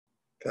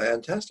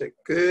Fantastic.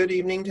 Good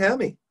evening,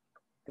 Tammy.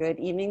 Good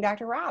evening,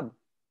 Dr. Rob.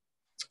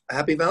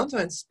 Happy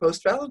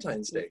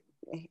post-Valentine's Day.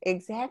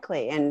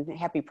 Exactly. And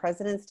happy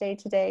President's Day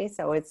today.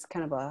 So it's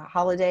kind of a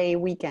holiday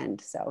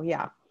weekend. So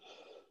yeah.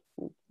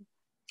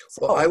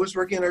 Well, I was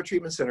working in our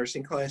treatment center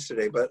seeing clients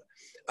today, but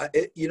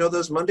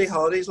those Monday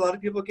holidays a lot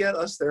of people get,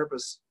 us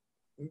therapists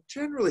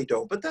generally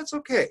don't, but that's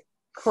okay.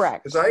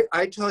 Correct. Because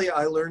I tell you,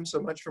 I learned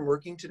so much from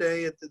working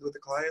today with the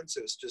clients.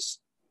 It was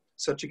just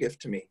such a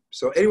gift to me.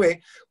 So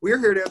anyway, we're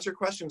here to answer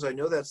questions. I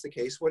know that's the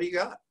case. What do you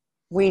got?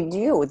 We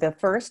do. The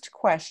first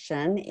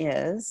question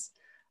is,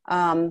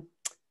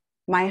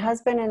 my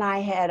husband and I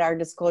had our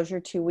disclosure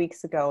 2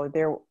 weeks ago.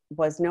 There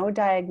was no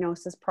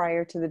diagnosis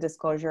prior to the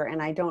disclosure,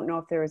 and I don't know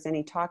if there was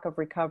any talk of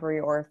recovery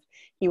or if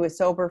he was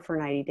sober for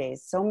 90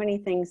 days. So many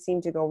things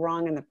seemed to go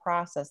wrong in the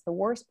process. The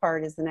worst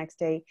part is the next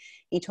day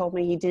he told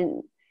me he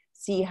didn't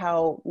see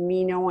how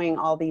me knowing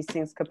all these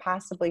things could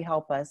possibly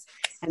help us,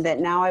 and that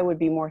now I would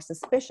be more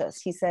suspicious.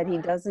 He said he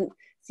doesn't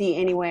see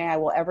any way I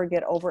will ever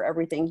get over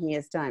everything he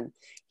has done.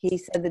 He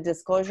said the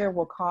disclosure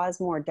will cause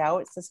more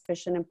doubt,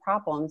 suspicion, and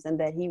problems, and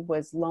that he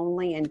was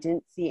lonely and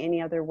didn't see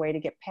any other way to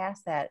get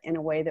past that in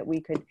a way that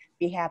we could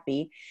be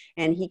happy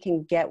and he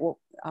can get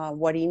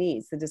what he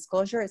needs. The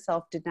disclosure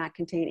itself did not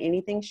contain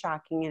anything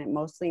shocking, and it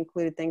mostly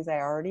included things I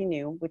already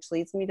knew, which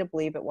leads me to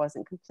believe it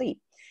wasn't complete.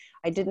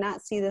 I did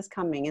not see this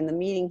coming. In the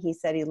meeting, he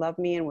said he loved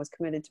me and was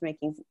committed to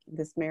making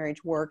this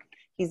marriage work.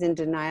 He's in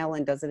denial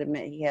and doesn't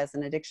admit he has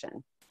an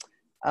addiction.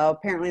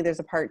 Apparently there's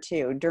a part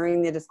two.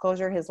 During the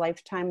disclosure, his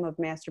lifetime of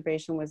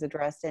masturbation was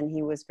addressed and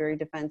he was very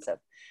defensive.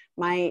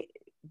 My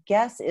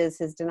guess is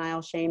his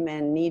denial, shame,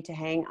 and need to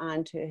hang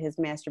on to his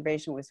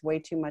masturbation was way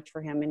too much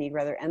for him, and he'd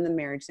rather end the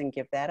marriage than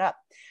give that up.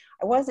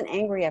 I wasn't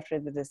angry after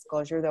the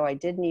disclosure, though I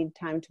did need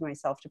time to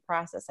myself to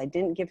process. I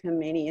didn't give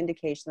him any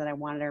indication that I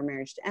wanted our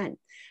marriage to end.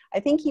 I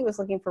think he was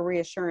looking for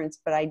reassurance,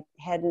 but I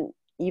hadn't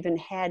even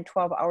had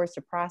 12 hours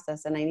to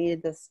process, and I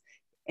needed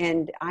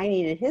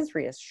his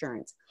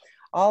reassurance.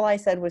 All I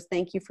said was,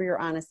 thank you for your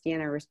honesty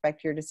and I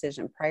respect your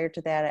decision. Prior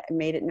to that, I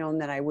made it known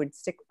that I would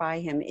stick by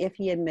him if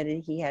he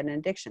admitted he had an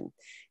addiction.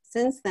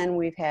 Since then,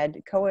 we've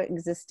had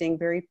coexisting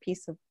very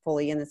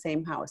peacefully in the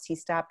same house. He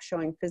stopped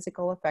showing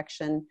physical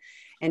affection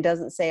and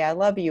doesn't say, I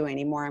love you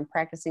anymore. I'm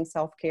practicing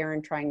self-care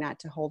and trying not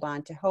to hold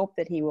on to hope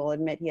that he will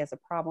admit he has a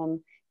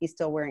problem. He's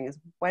still wearing his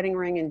wedding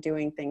ring and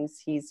doing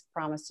things he's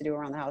promised to do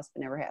around the house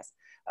but never has.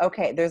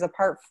 Okay, there's a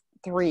part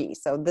 3.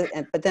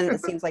 But then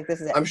it seems like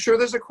this is it. I'm sure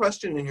there's a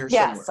question in here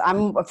yes,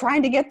 somewhere. I'm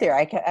trying to get there.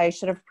 I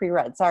should have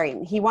pre-read.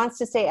 Sorry. He wants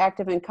to stay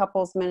active in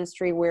couples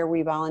ministry where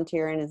we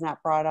volunteer and has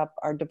not brought up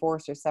our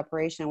divorce or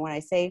separation. When I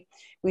say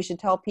we should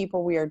tell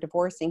people we are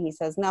divorcing, he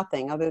says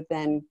nothing other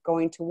than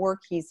going to work.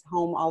 He's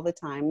home all the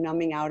time,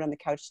 numbing out on the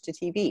couch to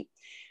TV.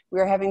 We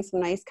are having some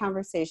nice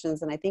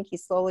conversations, and I think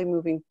he's slowly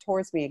moving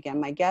towards me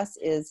again. My guess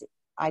is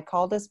I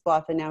called his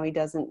bluff, and now he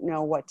doesn't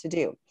know what to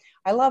do.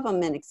 I love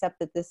him and accept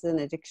that this is an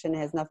addiction,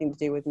 has nothing to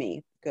do with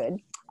me.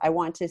 Good. I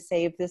want to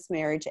save this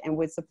marriage and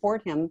would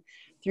support him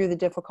through the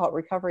difficult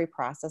recovery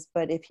process.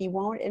 But if he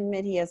won't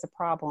admit he has a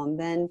problem,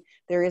 then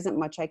there isn't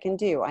much I can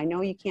do. I know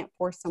you can't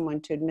force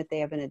someone to admit they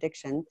have an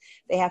addiction.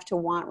 They have to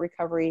want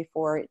recovery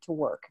for it to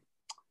work.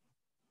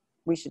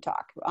 We should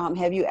talk.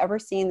 Have you ever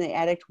seen the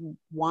addict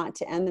want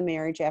to end the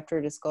marriage after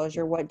a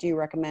disclosure? What do you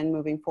recommend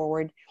moving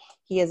forward?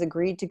 He has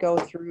agreed to go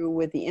through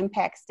with the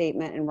impact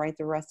statement and write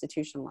the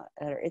restitution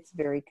letter. It's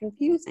very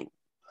confusing.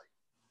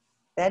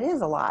 That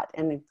is a lot.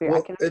 And I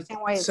can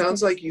understand why it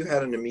sounds like you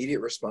had an immediate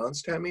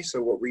response, Tammy.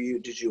 So what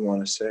did you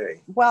want to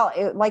say? Well,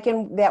 like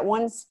in that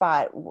one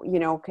spot,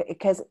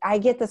 because I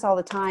get this all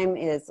the time,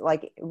 is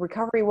like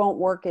recovery won't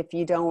work if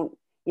you don't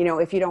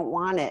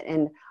want it.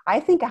 And I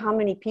think of how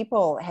many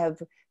people have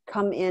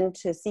come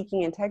into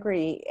Seeking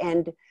Integrity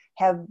and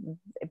have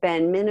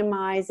been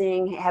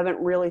minimizing, haven't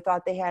really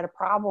thought they had a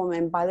problem.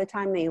 And by the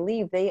time they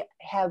leave, they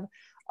have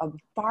a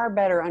far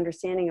better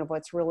understanding of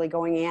what's really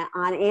going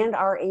on and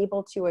are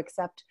able to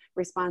accept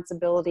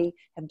responsibility,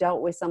 have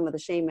dealt with some of the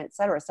shame, et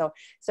cetera. So,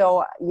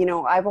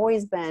 I've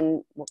always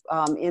been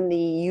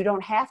you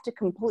don't have to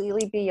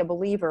completely be a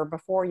believer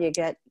before you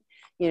get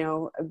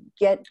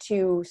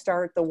to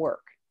start the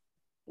work.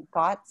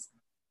 Thoughts?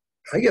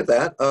 I get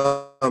that.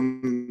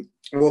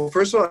 Well,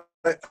 first of all,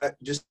 I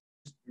just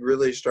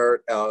really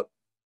start out.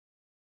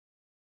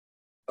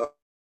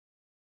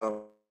 I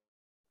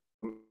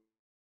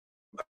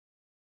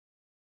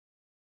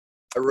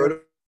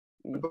wrote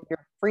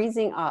You're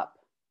freezing up.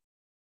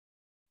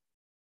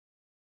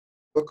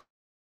 book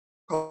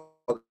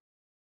called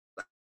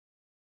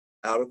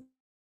Out of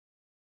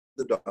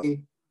the Dog.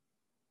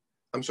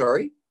 I'm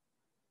sorry?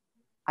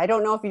 I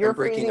don't know if you're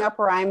freezing up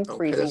or I'm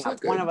freezing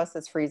up. One of us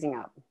is freezing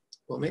up.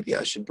 Well, maybe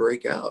I should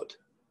break out.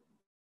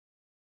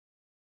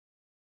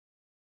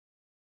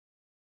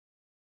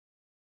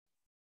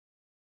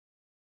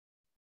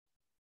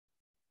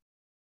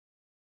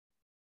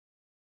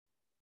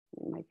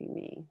 It might be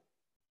me.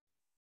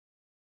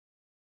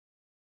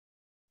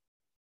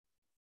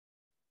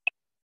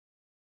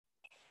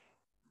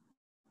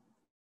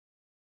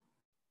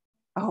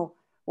 Oh,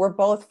 we're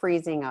both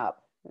freezing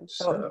up. So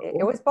So,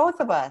 it was both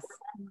of us.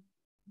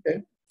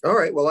 okay. All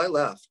right. Well, I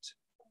left.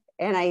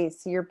 And I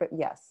see your, but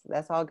yes,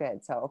 that's all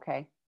good. So,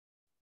 okay.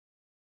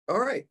 All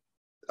right.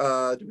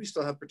 Do we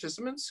still have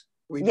participants?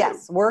 We do.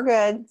 Yes, we're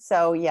good.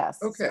 So yes.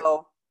 Okay.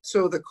 So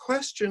So the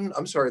question,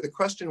 I'm sorry, the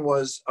question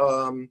was,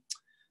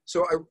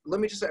 let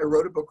me just say, I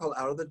wrote a book called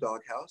Out of the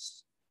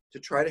Doghouse to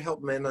try to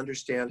help men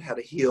understand how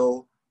to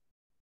heal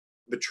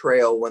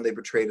betrayal when they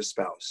betrayed a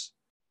spouse.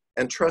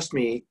 And trust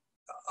me,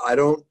 I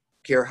don't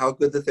care how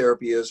good the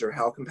therapy is or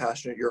how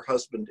compassionate your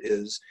husband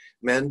is.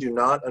 Men do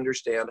not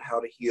understand how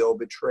to heal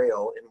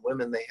betrayal in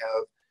women they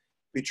have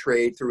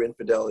betrayed through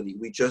infidelity.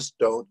 We just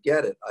don't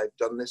get it. I've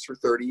done this for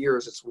 30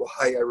 years. It's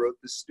why I wrote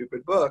this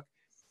stupid book,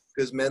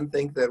 because men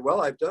think that,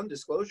 well, I've done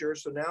disclosure,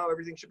 so now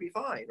everything should be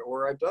fine,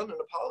 or I've done an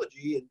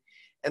apology,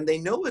 and they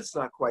know it's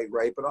not quite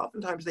right, but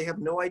oftentimes they have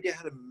no idea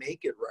how to make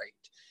it right.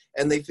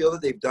 And they feel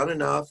that they've done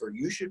enough, or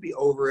you should be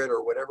over it,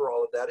 or whatever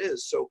all of that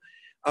is. So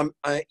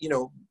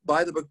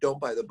buy the book,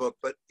 don't buy the book.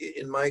 But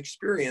in my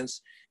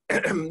experience,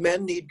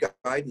 men need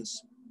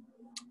guidance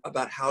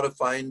about how to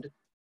find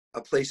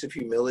a place of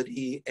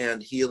humility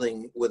and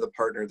healing with a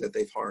partner that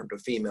they've harmed, a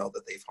female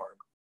that they've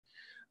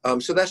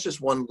harmed. So that's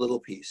just one little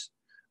piece.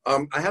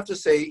 I have to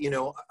say,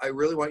 I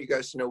really want you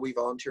guys to know we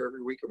volunteer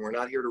every week, and we're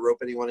not here to rope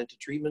anyone into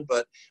treatment.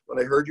 But when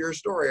I heard your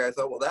story, I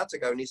thought, well, that's a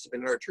guy who needs to be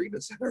in our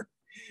treatment center.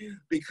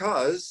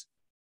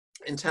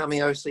 And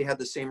Tammy obviously had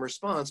the same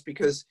response,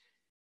 because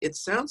it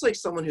sounds like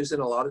someone who's in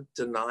a lot of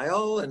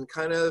denial and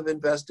kind of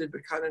invested,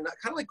 but kind of not,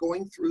 kind of like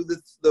going through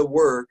the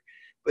work,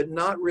 but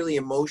not really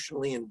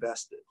emotionally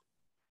invested.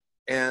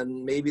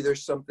 And maybe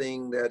there's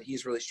something that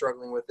he's really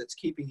struggling with that's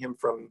keeping him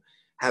from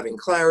having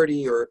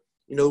clarity. Or,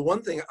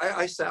 one thing,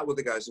 I sat with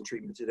the guys in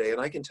treatment today,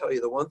 and I can tell you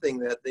the one thing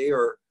that they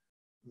are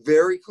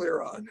very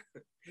clear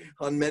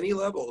on many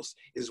levels,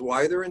 is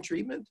why they're in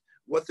treatment,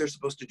 what they're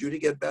supposed to do to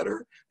get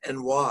better,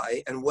 and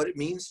why, and what it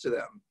means to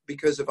them.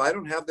 Because if I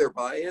don't have their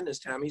buy-in, as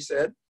Tammy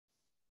said,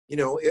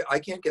 I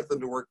can't get them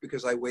to work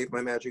because I wave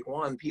my magic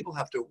wand. People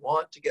have to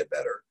want to get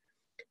better.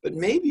 But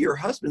maybe your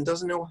husband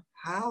doesn't know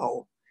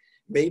how.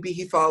 Maybe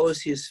he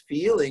follows his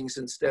feelings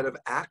instead of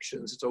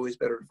actions. It's always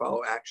better to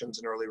follow actions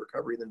in early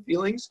recovery than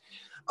feelings.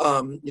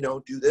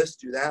 Do this,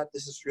 do that.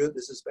 This is good,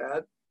 this is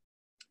bad.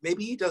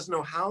 Maybe he doesn't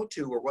know how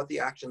to, or what the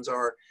actions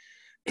are.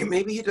 And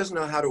maybe he doesn't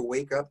know how to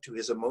wake up to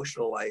his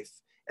emotional life.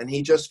 And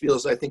he just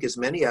feels, I think as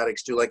many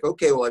addicts do, like,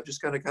 okay, well, I've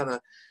just kind of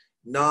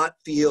not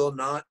feel,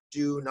 not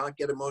do, not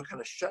get emotional,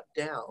 kind of shut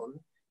down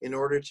in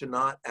order to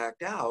not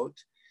act out.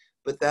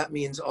 But that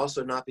means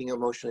also not being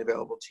emotionally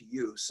available to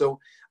you. So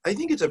I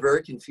think it's a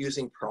very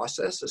confusing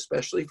process,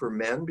 especially for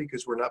men,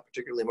 because we're not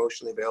particularly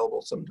emotionally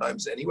available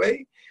sometimes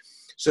anyway.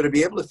 So to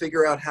be able to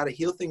figure out how to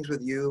heal things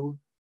with you,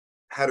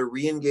 how to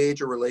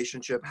re-engage a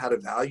relationship, how to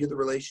value the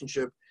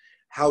relationship,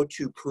 how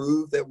to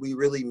prove that we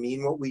really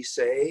mean what we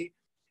say.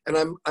 And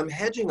I'm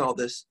hedging all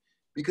this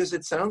because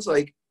it sounds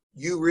like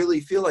you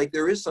really feel like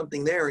there is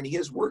something there and he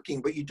is working,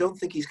 but you don't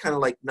think he's kind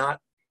of like not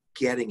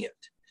getting it.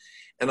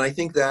 And I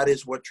think that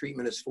is what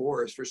treatment is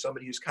for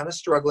somebody who's kind of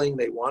struggling.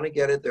 They want to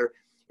get it there.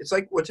 It's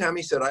like what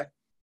Tammy said,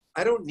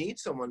 I don't need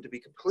someone to be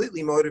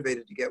completely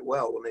motivated to get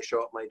well when they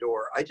show up my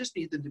door. I just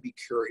need them to be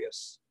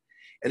curious.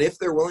 And if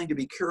they're willing to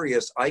be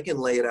curious, I can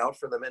lay it out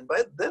for them. And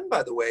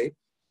by the way,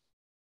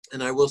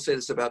 and I will say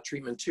this about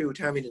treatment too,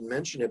 Tammy didn't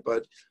mention it,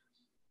 but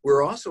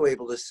we're also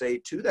able to say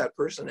to that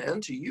person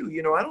and to you,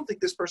 I don't think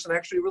this person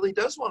actually really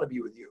does want to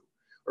be with you.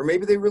 Or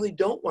maybe they really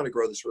don't want to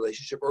grow this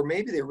relationship, or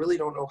maybe they really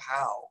don't know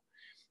how.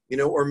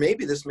 Or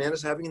maybe this man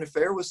is having an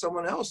affair with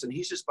someone else and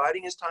he's just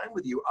biding his time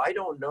with you. I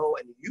don't know,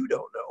 and you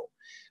don't know.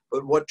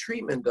 But what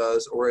treatment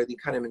does, or the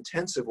kind of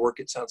intensive work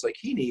it sounds like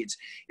he needs,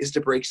 is to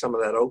break some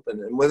of that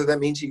open. And whether that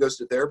means he goes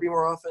to therapy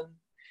more often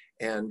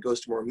and goes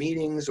to more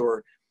meetings,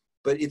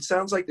 but it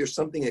sounds like there's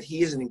something that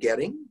he isn't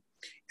getting,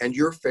 and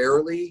you're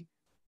fairly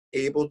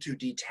able to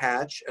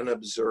detach and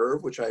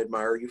observe, which I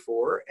admire you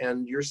for.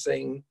 And you're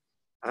saying,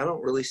 I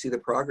don't really see the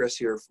progress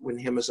here with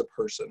him as a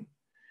person.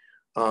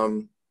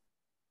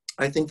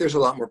 I think there's a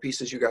lot more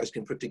pieces you guys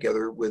can put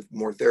together with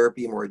more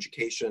therapy, more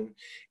education,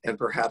 and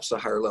perhaps a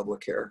higher level of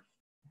care.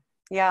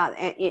 Yeah,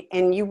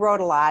 and you wrote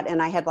a lot,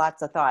 and I had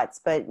lots of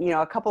thoughts. But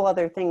a couple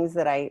other things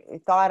that I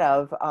thought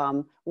of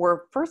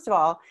were, first of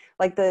all,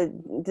 like the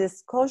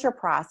disclosure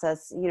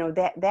process.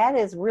 That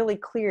is really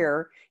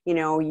clear.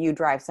 You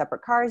drive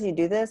separate cars, you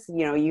do this.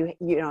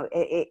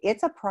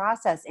 It's a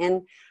process,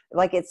 and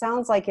like it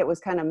sounds like it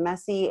was kind of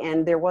messy,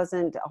 and there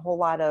wasn't a whole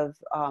lot of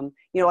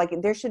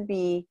like there should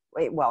be.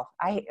 Well,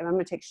 I'm going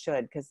to take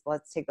should, because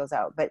let's take those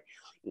out. But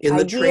in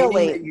the ideally,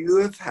 training that you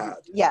have had,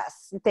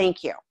 yes,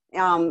 thank you.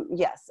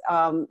 Yes.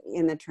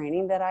 In the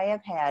training that I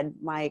have had,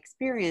 my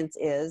experience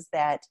is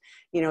that,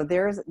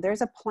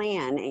 there's a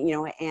plan,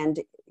 and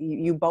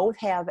you both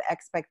have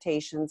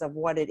expectations of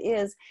what it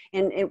is.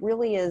 And it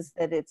really is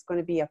that it's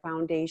going to be a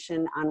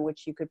foundation on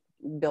which you could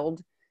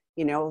build,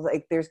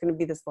 like there's going to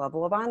be this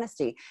level of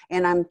honesty.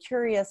 And I'm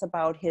curious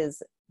about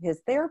his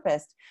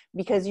therapist,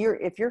 because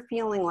if you're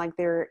feeling like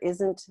there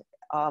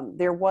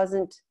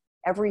wasn't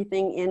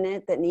everything in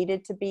it that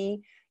needed to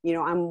be, you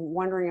know, I'm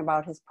wondering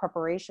about his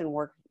preparation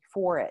work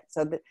for it.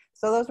 So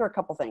so those were a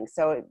couple things.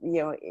 So,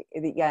 you know,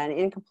 yeah, an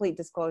incomplete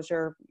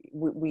disclosure,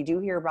 we do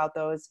hear about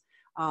those.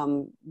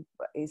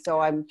 So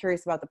I'm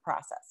curious about the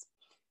process.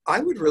 I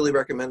would really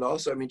recommend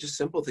also, I mean, just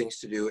simple things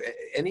to do.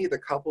 Any of the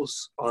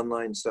couples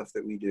online stuff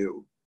that we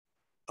do,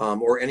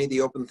 or any of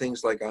the open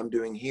things like I'm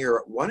doing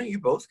here, why don't you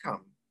both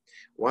come?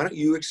 Why don't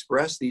you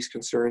express these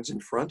concerns in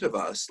front of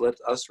us? Let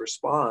us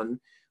respond.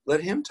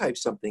 Let him type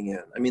something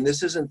in. I mean,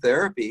 this isn't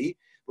therapy,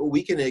 but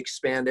we can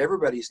expand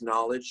everybody's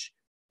knowledge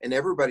and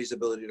everybody's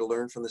ability to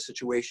learn from the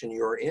situation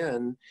you're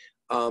in.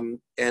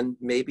 And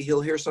maybe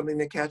he'll hear something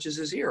that catches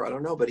his ear. I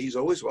don't know, but he's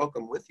always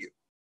welcome with you.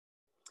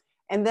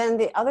 And then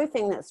the other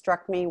thing that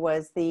struck me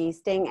was the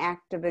staying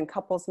active in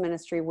couples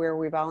ministry, where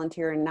we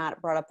volunteer and not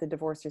brought up the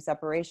divorce or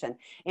separation.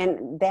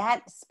 And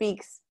that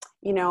speaks,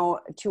 you know,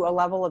 to a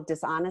level of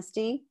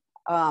dishonesty.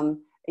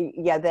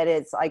 Yeah, that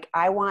it's like,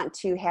 I want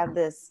to have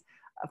this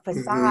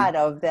facade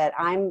of that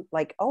I'm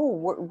like, oh,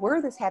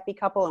 we're this happy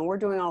couple and we're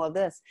doing all of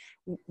this,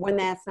 when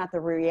that's not the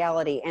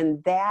reality.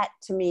 And that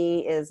to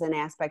me is an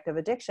aspect of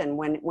addiction,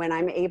 when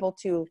I'm able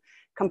to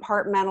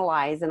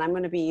compartmentalize, and I'm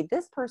going to be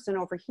this person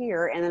over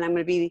here, and then I'm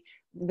going to be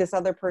this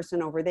other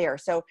person over there.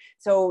 So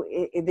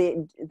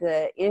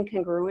the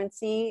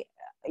incongruency,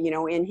 you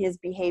know, in his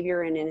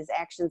behavior and in his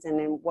actions and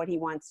in what he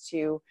wants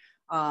to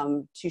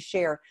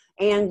share.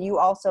 And you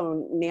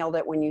also nailed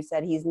it when you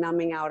said he's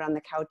numbing out on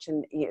the couch.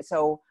 And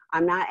so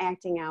I'm not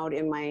acting out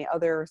in my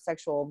other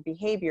sexual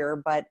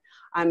behavior, but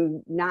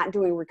I'm not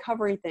doing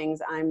recovery things.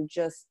 I'm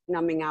just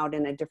numbing out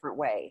in a different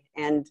way.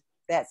 And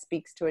that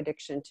speaks to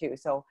addiction too.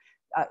 So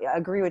I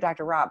agree with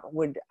Dr. Rob,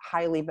 would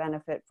highly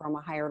benefit from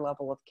a higher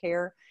level of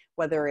care,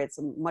 whether it's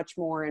much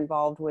more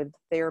involved with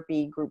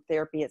therapy, group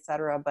therapy, et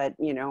cetera. But,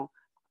 you know,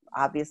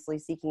 obviously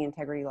Seeking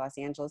Integrity Los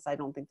Angeles, I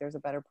don't think there's a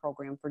better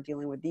program for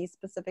dealing with these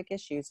specific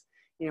issues,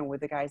 you know, with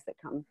the guys that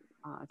come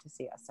to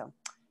see us. So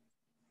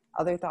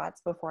other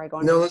thoughts before I go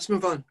on? No, let's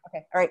move on.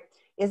 Okay. All right.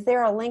 Is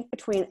there a link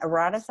between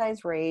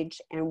eroticized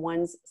rage and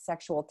one's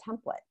sexual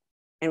template?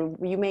 And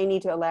you may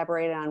need to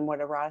elaborate on what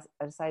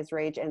eroticized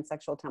rage and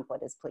sexual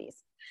template is,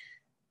 please.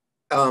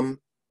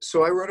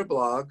 So I wrote a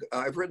blog.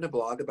 I've written a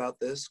blog about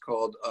this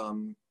called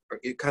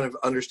kind of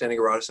Understanding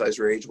Eroticized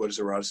Rage. What is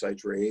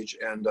eroticized rage?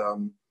 And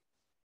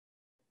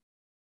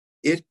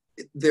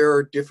there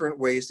are different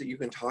ways that you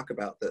can talk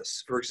about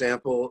this. For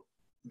example,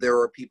 there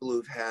are people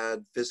who've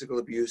had physical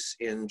abuse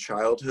in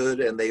childhood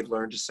and they've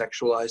learned to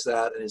sexualize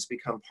that, and it's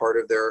become part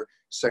of their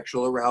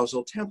sexual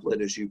arousal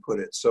template, as you put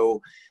it.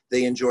 So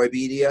they enjoy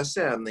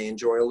BDSM, they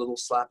enjoy a little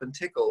slap and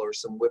tickle or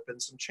some whip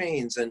and some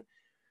chains. And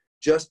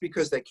just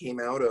because that came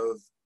out of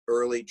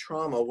early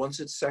trauma, once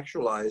it's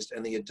sexualized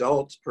and the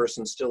adult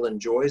person still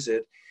enjoys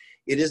it,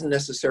 it isn't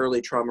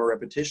necessarily trauma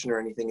repetition or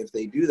anything if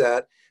they do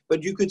that,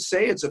 but you could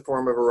say it's a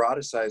form of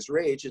eroticized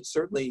rage. It's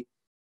certainly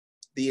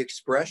the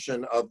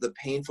expression of the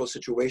painful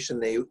situation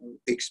they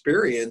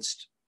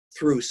experienced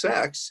through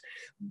sex,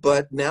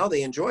 but now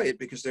they enjoy it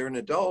because they're an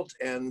adult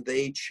and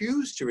they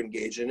choose to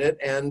engage in it.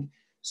 And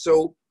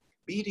so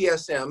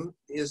BDSM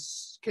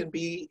could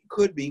be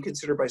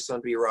considered by some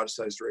to be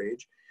eroticized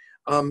rage.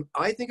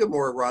 I think of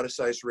more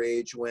eroticized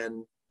rage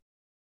when,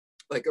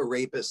 like a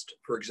rapist,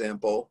 for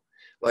example,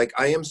 like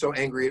I am so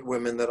angry at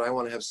women that I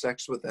want to have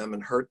sex with them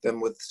and hurt them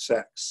with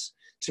sex.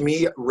 To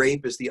me,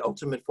 rape is the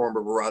ultimate form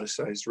of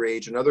eroticized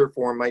rage. Another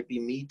form might be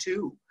Me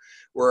Too,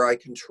 where I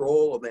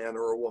control a man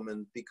or a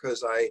woman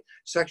because I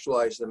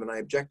sexualize them and I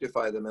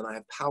objectify them and I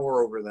have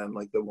power over them,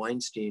 like the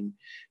Weinstein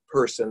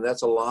person.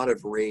 That's a lot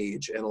of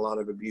rage and a lot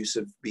of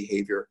abusive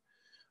behavior.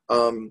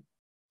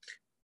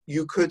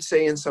 You could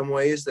say in some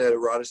ways that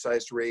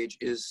eroticized rage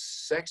is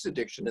sex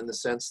addiction, in the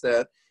sense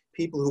that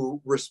people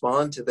who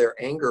respond to their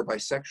anger by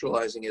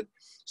sexualizing it.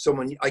 So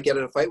when I get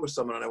in a fight with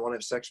someone and I want to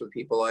have sex with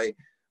people, I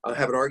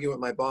have an argument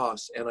with my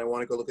boss and I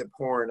want to go look at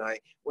porn.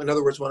 In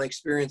other words, when I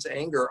experience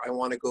anger, I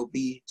want to go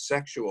be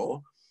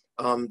sexual.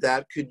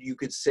 You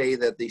could say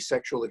that the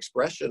sexual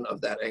expression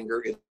of that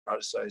anger is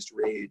eroticized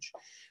rage.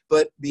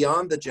 But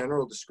beyond the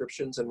general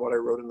descriptions and what I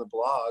wrote in the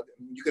blog,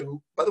 you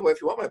can, by the way,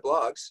 if you want my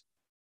blogs,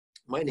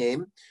 my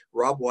name,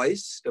 Rob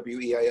Weiss,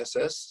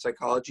 W-E-I-S-S,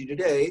 Psychology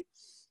Today,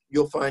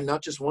 you'll find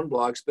not just one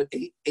blogs, but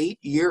eight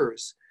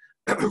years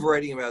of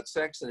writing about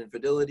sex and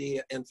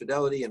infidelity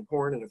and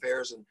porn and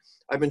affairs. And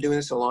I've been doing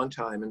this a long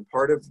time. And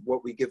part of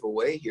what we give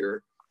away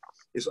here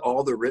is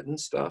all the written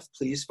stuff.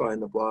 Please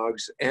find the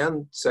blogs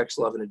and Sex,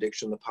 Love, and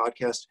Addiction, the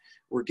podcast.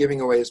 We're giving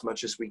away as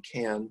much as we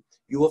can.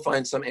 You will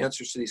find some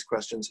answers to these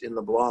questions in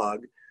the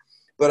blog.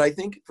 But I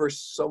think for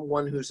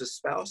someone who's a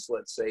spouse,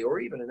 let's say, or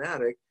even an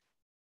addict,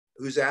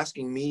 who's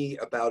asking me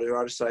about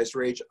eroticized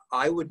rage,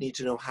 I would need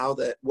to know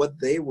what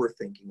they were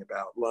thinking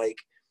about. Like,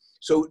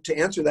 so to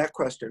answer that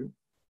question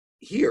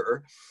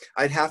here,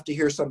 I'd have to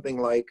hear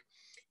something like,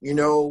 you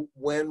know,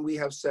 when we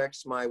have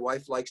sex, my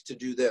wife likes to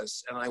do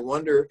this. And I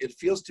wonder, it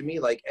feels to me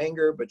like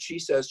anger, but she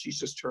says she's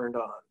just turned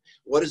on.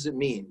 What does it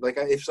mean? Like,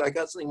 if I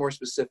got something more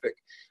specific,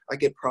 I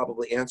could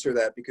probably answer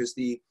that, because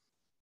the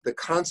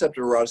concept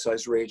of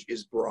eroticized rage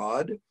is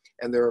broad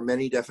and there are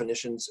many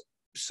definitions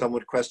some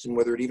would question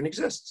whether it even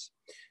exists.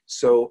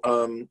 So,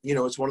 you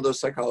know, it's one of those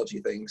psychology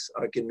things.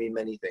 It can mean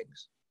many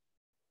things.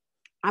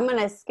 I'm going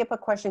to skip a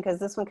question because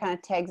this one kind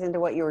of tags into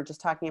what you were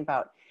just talking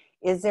about.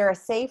 Is there a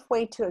safe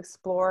way to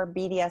explore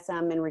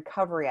BDSM in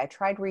recovery? I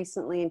tried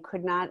recently and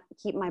could not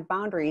keep my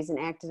boundaries and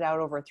acted out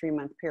over a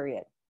 3-month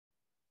period.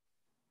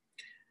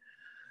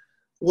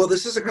 Well,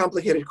 this is a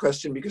complicated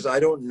question because I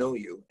don't know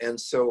you. And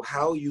so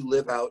how you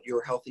live out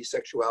your healthy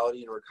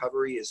sexuality in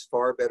recovery is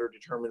far better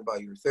determined by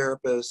your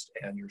therapist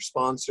and your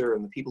sponsor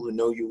and the people who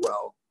know you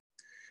well.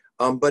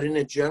 But in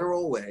a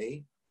general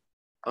way,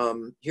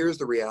 here's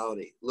the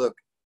reality. Look,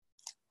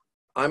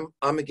 I'm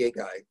a gay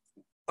guy.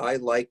 I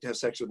like to have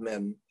sex with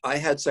men. I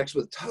had sex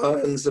with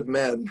tons of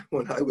men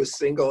when I was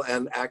single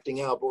and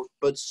acting out,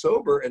 but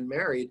sober and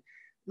married,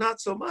 not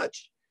so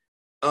much.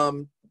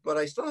 But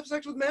I still have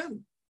sex with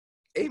men,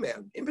 a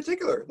man in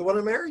particular, the one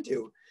I'm married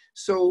to.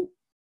 So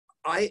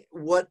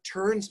what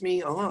turns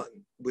me on,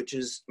 which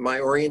is my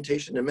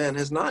orientation to men,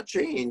 has not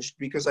changed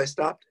because I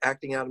stopped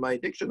acting out of my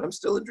addiction. I'm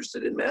still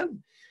interested in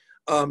men.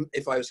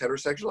 If I was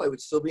heterosexual, I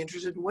would still be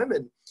interested in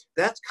women.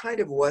 That's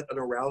kind of what an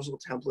arousal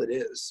template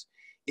is.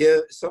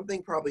 If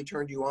something probably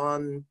turned you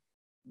on,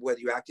 whether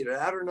you acted it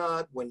out or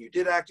not, when you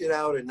did act it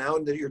out, and now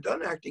that you're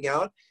done acting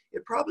out,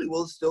 it probably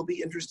will still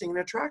be interesting and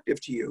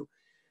attractive to you.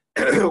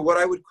 What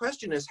I would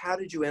question is, how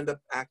did you end up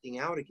acting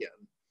out again?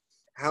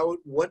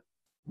 What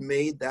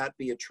made that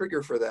be a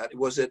trigger for that?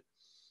 Was it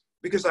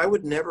because I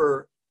would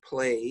never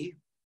play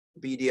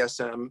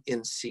BDSM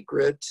in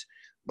secret,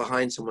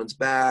 behind someone's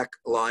back,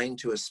 lying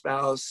to a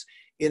spouse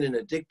in an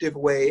addictive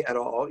way at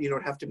all? You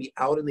don't have to be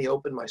out in the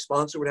open. My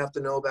sponsor would have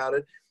to know about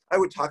it. I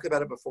would talk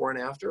about it before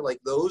and after. Like,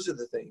 those are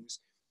the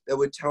things that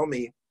would tell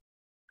me.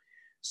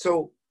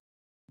 So,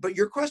 but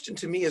your question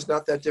to me is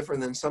not that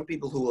different than some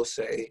people who will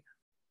say,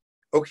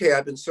 okay,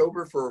 I've been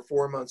sober for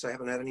 4 months. I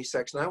haven't had any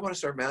sex and I want to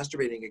start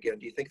masturbating again.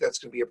 Do you think that's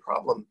going to be a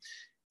problem?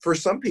 For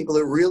some people,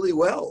 it really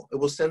will. It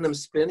will send them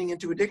spinning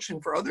into addiction.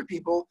 For other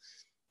people,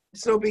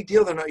 it's no big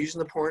deal. They're not using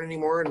the porn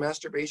anymore, and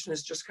masturbation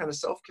is just kind of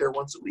self-care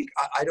once a week.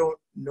 I don't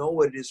know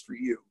what it is for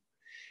you,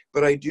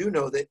 but I do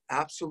know that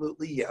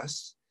absolutely,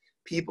 yes,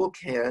 people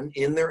can,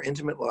 in their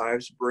intimate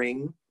lives,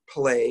 bring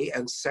play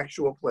and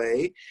sexual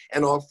play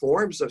and all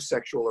forms of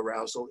sexual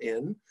arousal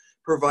in,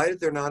 provided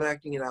they're not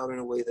acting it out in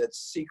a way that's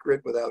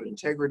secret, without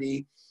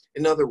integrity.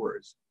 In other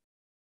words,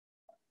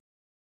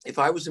 if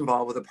I was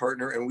involved with a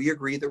partner and we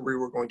agreed that we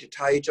were going to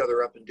tie each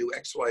other up and do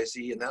X, Y,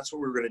 Z, and that's what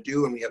we were going to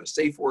do, and we had a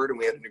safe word and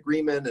we had an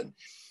agreement, and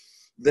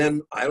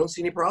then I don't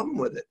see any problem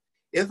with it.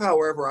 If,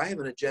 however, I have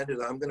an agenda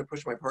that I'm going to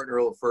push my partner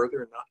a little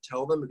further and not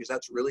tell them because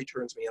that's really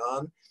turns me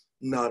on,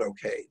 not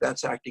okay.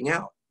 That's acting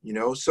out, you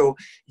know? So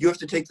you have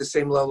to take the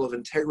same level of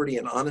integrity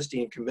and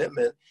honesty and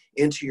commitment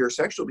into your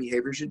sexual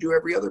behaviors you do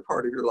every other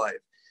part of your life.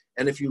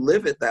 And if you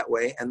live it that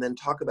way and then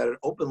talk about it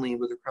openly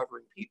with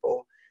recovering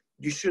people,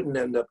 you shouldn't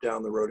end up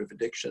down the road of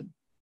addiction.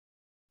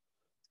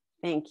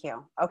 Thank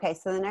you. Okay,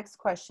 so the next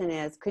question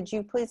is, could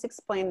you please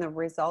explain the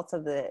results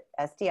of the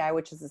SDI,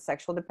 which is the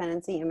Sexual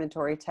Dependency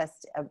Inventory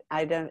Test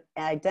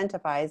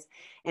identifies,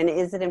 and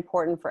is it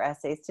important for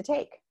essays to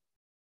take?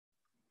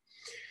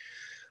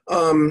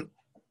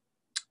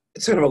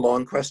 It's kind of a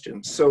long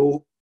question.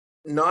 So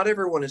not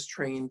everyone is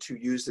trained to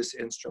use this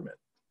instrument.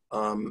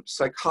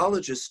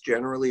 Psychologists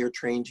generally are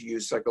trained to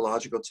use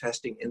psychological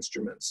testing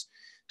instruments.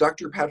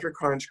 Dr. Patrick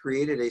Carnes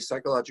created a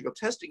psychological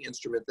testing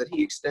instrument that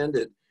he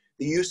extended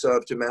the use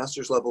of to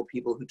master's level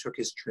people who took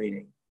his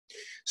training.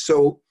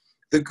 So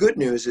the good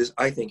news is,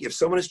 I think, if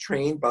someone is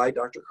trained by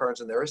Dr.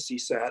 Carnes and they're a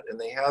CSAT and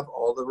they have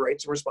all the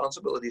rights and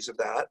responsibilities of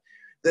that,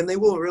 then they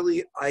will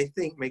really, I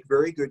think, make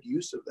very good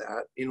use of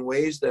that in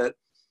ways that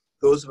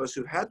those of us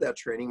who had that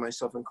training,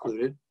 myself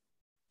included,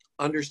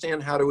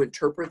 understand how to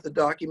interpret the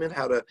document,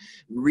 how to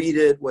read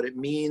it, what it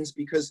means,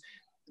 because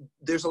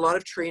there's a lot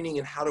of training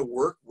in how to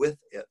work with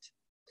it.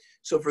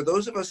 So for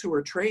those of us who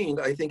are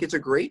trained, I think it's a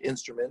great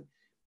instrument.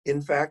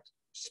 In fact,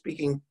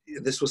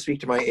 this will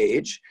speak to my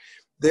age,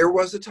 there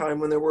was a time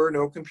when there were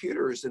no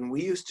computers and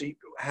we used to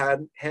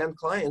hand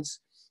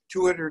clients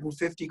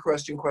 250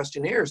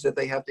 questionnaires that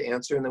they have to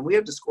answer, and then we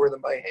had to score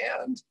them by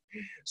hand.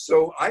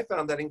 So I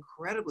found that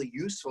incredibly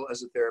useful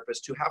as a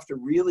therapist to have to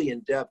really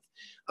in depth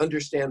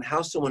understand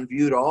how someone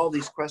viewed all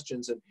these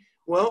questions. And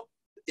well,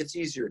 it's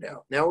easier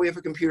now. Now we have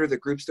a computer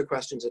that groups the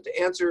questions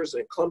into answers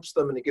and it clumps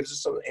them and it gives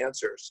us some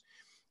answers.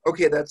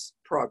 Okay, that's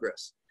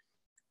progress.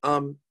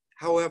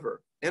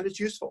 However, and it's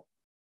useful.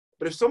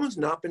 But if someone's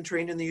not been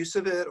trained in the use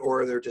of it,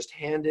 or they're just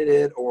handed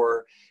it,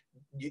 or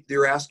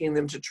they're asking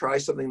them to try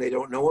something they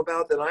don't know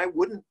about, then I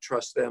wouldn't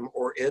trust them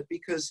or it,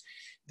 because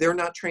they're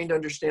not trained to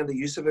understand the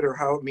use of it or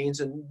how it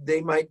means, and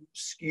they might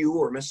skew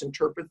or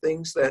misinterpret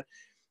things that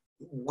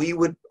we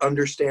would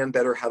understand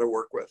better how to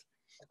work with.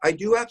 I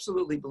do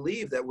absolutely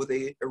believe that with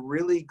a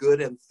really good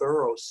and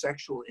thorough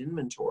sexual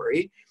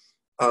inventory,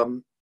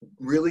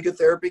 really good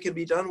therapy can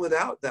be done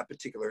without that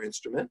particular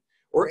instrument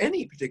or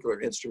any particular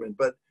instrument,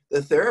 but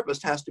the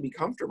therapist has to be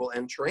comfortable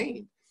and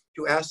trained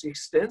to ask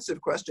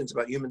extensive questions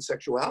about human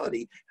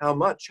sexuality: how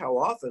much, how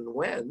often,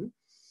 when,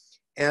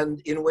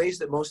 and in ways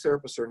that most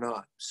therapists are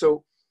not.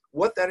 So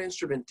what that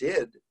instrument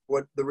did,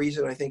 what the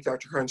reason I think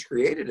Dr. Carnes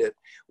created it,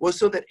 was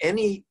so that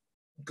any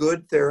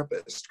good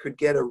therapist could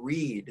get a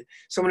read.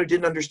 Someone who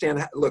didn't understand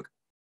how, look,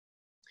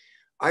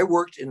 I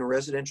worked in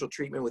residential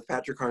treatment with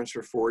Patrick Carnes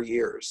for 4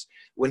 years.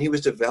 When he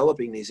was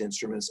developing these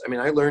instruments, I mean,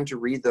 I learned to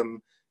read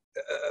them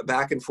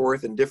back and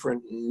forth and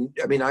different.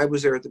 I mean, I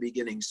was there at the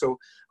beginning, so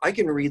I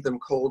can read them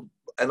cold,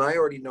 and I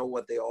already know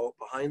what they all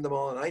behind them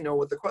all, and I know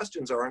what the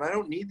questions are, and I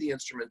don't need the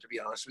instrument, to be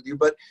honest with you.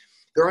 But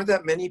there aren't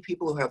that many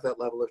people who have that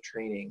level of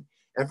training.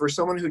 And for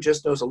someone who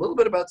just knows a little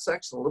bit about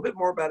sex and a little bit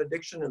more about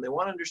addiction, and they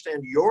want to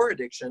understand your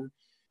addiction,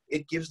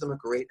 it gives them a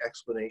great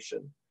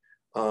explanation.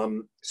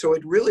 So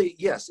it really,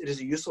 yes, it is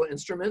a useful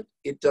instrument.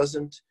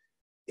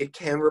 It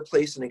can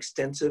replace an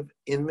extensive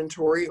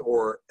inventory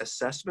or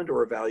assessment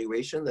or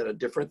evaluation that a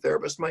different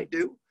therapist might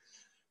do.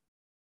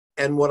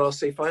 And what I'll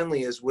say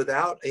finally is,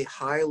 without a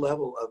high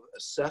level of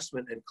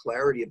assessment and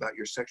clarity about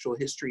your sexual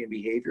history and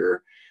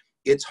behavior,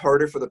 it's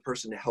harder for the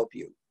person to help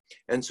you.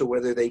 And so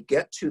whether they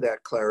get to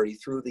that clarity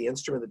through the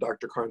instrument that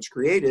Dr. Carnes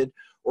created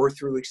or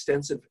through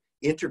extensive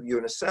interview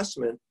and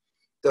assessment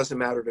doesn't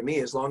matter to me,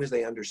 as long as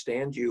they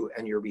understand you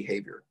and your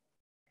behavior.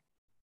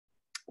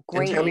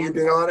 Great. And Tammy, you're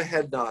doing a lot of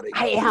head nodding.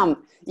 I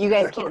am. You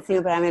guys can't see me,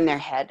 but I'm in their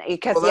head.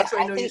 Because well, that's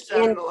why I know you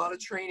sat in a lot of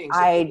trainings.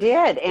 I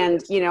did.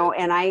 And, you know,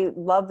 and I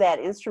love that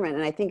instrument.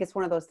 And I think it's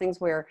one of those things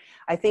where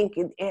I think,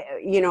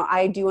 you know,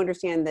 I do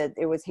understand that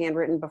it was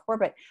handwritten before,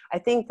 but I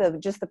think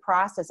just the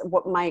process,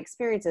 what my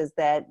experience is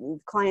that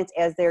clients,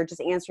 as they're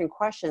just answering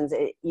questions,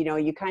 you know,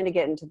 you kind of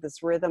get into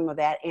this rhythm of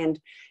that. And,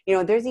 you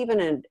know, there's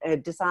even a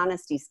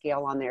dishonesty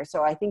scale on there.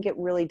 So I think it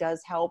really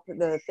does help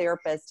the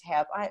therapist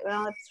have,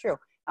 well, it's true.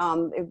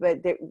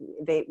 But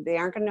they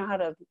aren't going to know how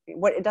to,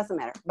 it doesn't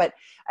matter. But,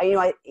 you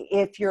know,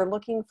 if you're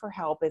looking for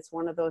help, it's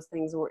one of those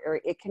things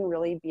where it can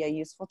really be a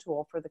useful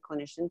tool for the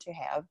clinician to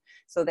have.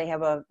 So they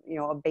have a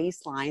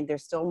baseline.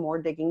 There's still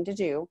more digging to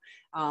do.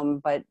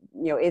 But,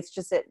 you know, it's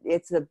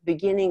the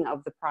beginning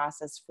of the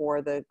process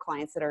for the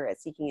clients that are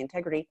seeking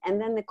integrity. And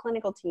then the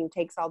clinical team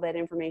takes all that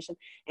information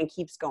and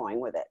keeps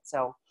going with it.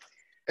 So.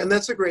 And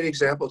that's a great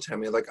example,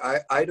 Tammy. Like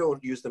I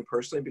don't use them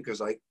personally because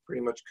I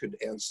pretty much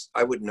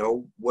I would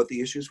know what the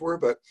issues were,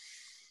 but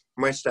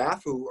my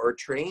staff who are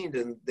trained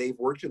and they've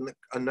worked in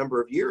a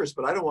number of years,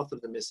 but I don't want them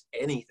to miss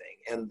anything.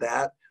 And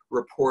that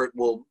report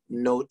will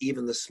note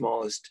even the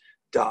smallest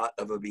dot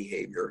of a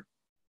behavior.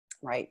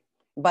 Right.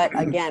 But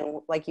again,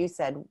 like you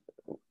said,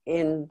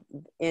 in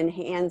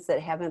hands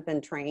that haven't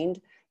been trained,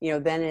 you know,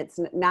 then it's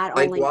not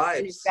like only wives,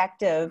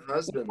 ineffective.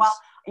 husbands. Well,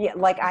 yeah,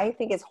 like I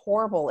think it's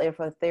horrible if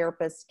a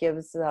therapist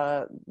gives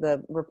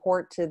the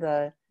report to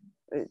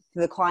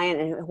the client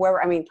and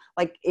whoever. I mean,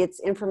 like it's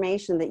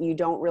information that you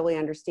don't really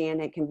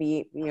understand. It can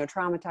be, you know,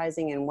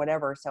 traumatizing and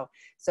whatever.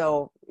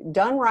 So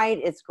done right,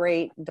 it's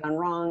great. Done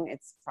wrong,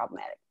 it's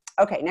problematic.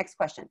 Okay, next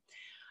question.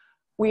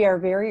 We are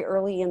very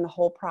early in the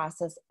whole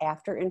process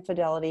after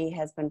infidelity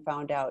has been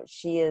found out.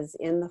 She is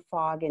in the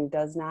fog and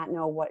does not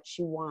know what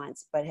she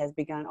wants, but has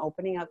begun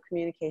opening up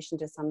communication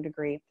to some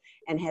degree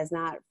and has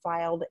not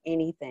filed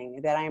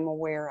anything that I am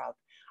aware of.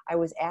 I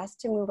was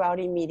asked to move out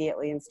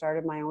immediately and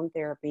started my own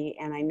therapy,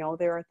 and I know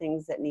there are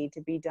things that need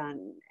to be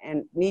done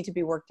and need to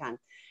be worked on.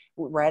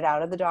 Read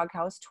out of the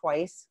doghouse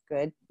twice,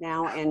 good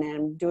now, and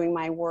I'm doing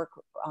my work,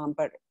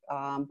 but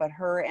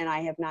her and I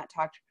have not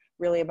talked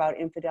really about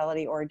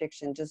infidelity or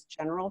addiction, just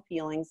general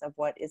feelings of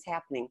what is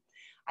happening.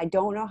 I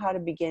don't know how to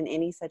begin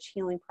any such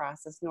healing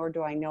process, nor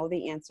do I know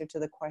the answer to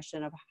the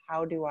question of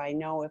how do I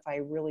know if I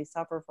really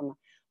suffer from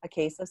a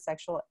case of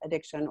sexual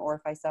addiction or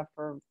if I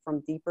suffer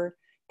from deeper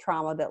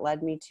trauma that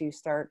led me to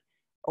start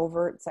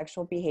overt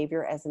sexual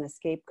behavior as an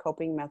escape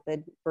coping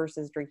method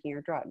versus drinking or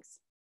drugs.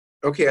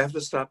 Okay, I have to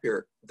stop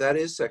here. That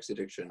is sex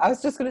addiction. I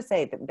was just going to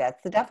say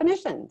that's the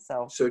definition.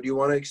 So do you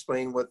want to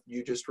explain what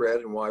you just read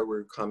and why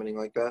we're commenting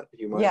like that?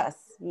 Do you mind? Yes.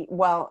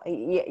 Well,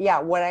 yeah.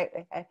 What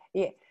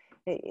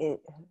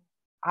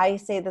I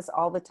say this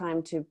all the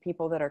time to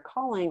people that are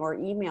calling or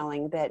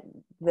emailing, that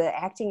the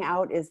acting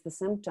out is the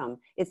symptom.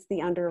 It's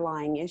the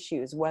underlying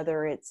issues,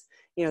 whether it's,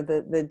 you know,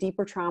 the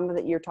deeper trauma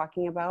that you're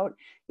talking about,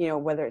 you know,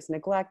 whether it's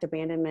neglect,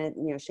 abandonment,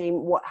 you know,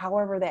 shame,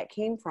 however that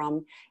came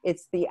from.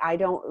 It's I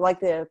don't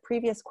like the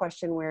previous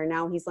question where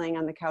now he's laying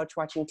on the couch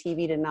watching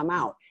TV to numb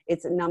out.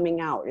 It's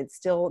numbing out. It's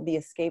still the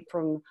escape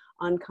from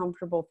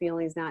uncomfortable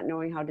feelings, not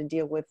knowing how to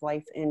deal with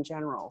life in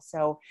general.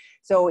 So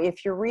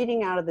if you're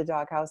reading out of the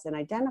doghouse and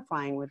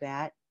identifying with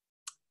that,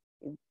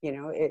 you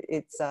know,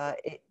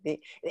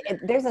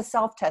 there's a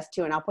self-test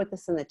too, and I'll put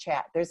this in the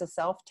chat. There's a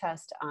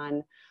self-test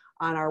on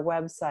our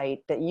website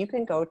that you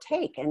can go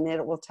take, and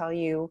it will tell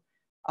you,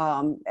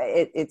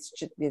 it's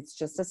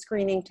just a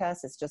screening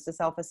test. It's just a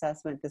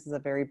self-assessment. This is a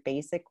very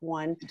basic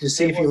one. To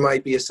see if you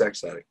might be a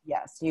sex addict.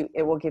 Yes,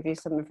 it will give you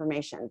some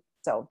information.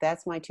 So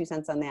that's my 2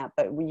 cents on that.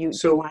 But do you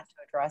want to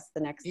address the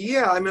next?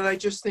 Yeah, I mean, I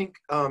just think,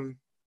 I'm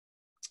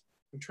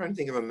trying to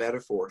think of a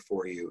metaphor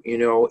for you. You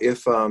know,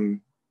 if,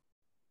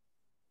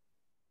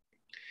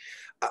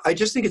 I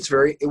just think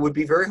it would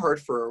be very hard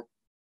for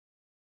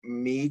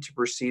me to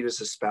proceed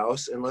as a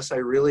spouse unless I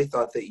really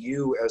thought that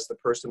you, as the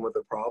person with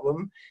the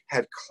problem,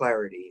 had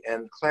clarity.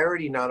 And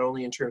clarity not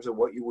only in terms of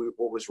what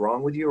was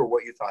wrong with you or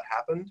what you thought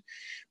happened,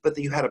 but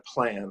that you had a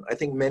plan. I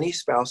think many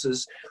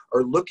spouses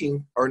are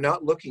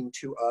not looking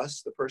to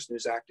us, the person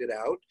who's acted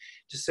out,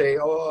 to say,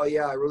 oh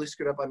yeah, I really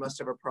screwed up, I must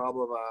have a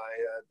problem,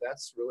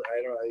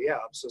 yeah,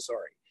 I'm so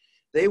sorry.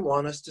 They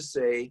want us to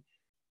say,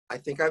 I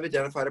think I've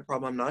identified a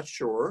problem. I'm not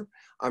sure.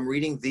 I'm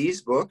reading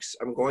these books.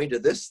 I'm going to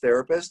this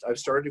therapist. I've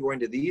started going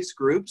to these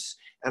groups,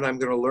 and I'm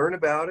going to learn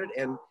about it.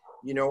 And,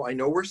 you know, I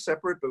know we're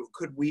separate, but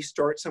could we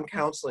start some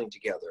counseling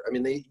together? I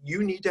mean,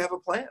 you need to have a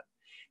plan.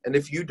 And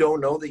if you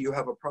don't know that you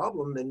have a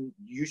problem, then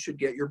you should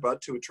get your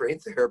butt to a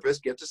trained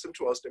therapist, get to some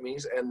 12-step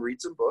meetings and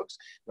read some books,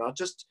 not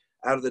just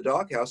out of the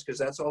doghouse, because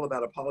that's all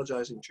about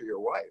apologizing to your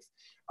wife.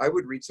 I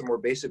would read some more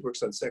basic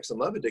books on sex and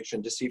love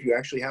addiction to see if you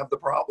actually have the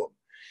problem.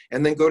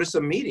 And then go to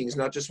some meetings,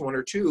 not just 1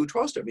 or 2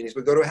 12-step meetings,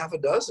 but go to half a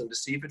dozen to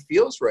see if it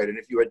feels right and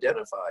if you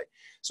identify.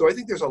 So I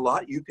think there's a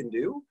lot you can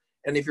do.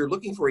 And if you're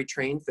looking for a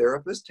trained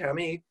therapist,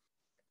 Tammy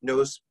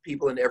knows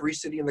people in every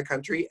city in the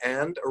country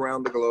and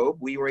around the globe.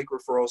 We make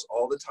referrals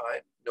all the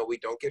time. No, we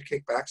don't get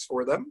kickbacks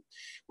for them.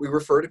 We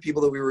refer to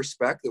people that we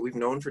respect, that we've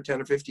known for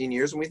 10 or 15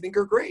 years and we think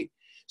are great.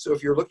 So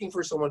if you're looking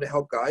for someone to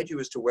help guide you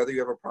as to whether you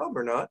have a problem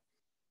or not,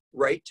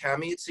 write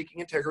Tammy at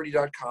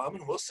seekingintegrity.com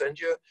and we'll send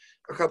you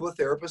a couple of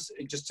therapists.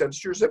 Just send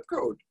us your zip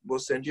code. We'll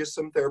send you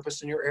some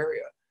therapists in your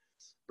area.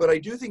 But I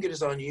do think it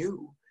is on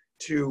you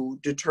to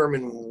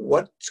determine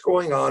what's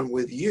going on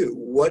with you,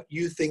 what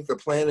you think the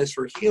plan is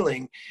for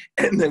healing,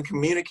 and then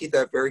communicate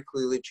that very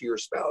clearly to your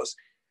spouse.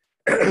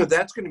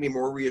 That's going to be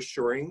more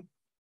reassuring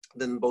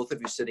than both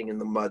of you sitting in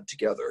the mud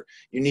together.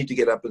 You need to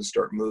get up and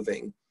start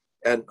moving,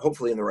 and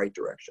hopefully in the right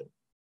direction.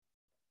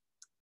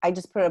 I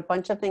just put a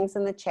bunch of things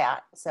in the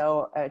chat,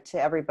 so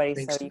to everybody,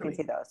 Thanks, so you Tony. can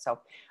see those. So,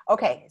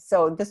 okay,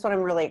 so this one I'm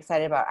really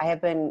excited about.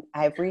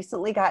 I've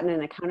recently gotten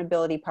an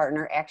accountability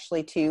partner,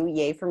 actually 2,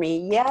 yay for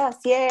me. Yes,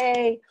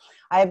 yay.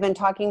 I have been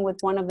talking with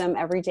one of them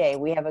every day.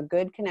 We have a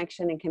good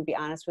connection and can be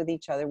honest with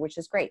each other, which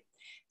is great.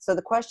 So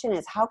the question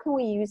is, how can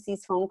we use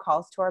these phone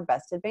calls to our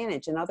best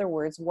advantage? In other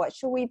words, what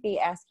should we be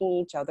asking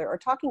each other or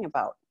talking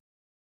about?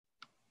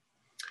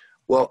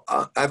 Well,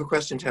 I have a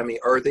question, Tammy.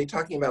 Are they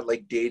talking about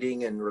like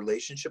dating and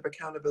relationship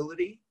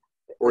accountability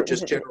or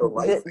just general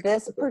life?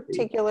 This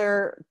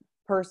particular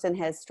person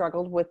has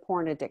struggled with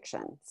porn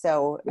addiction,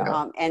 so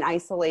and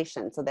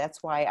isolation. So that's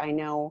why I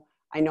know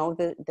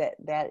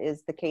that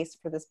is the case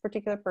for this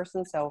particular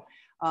person. So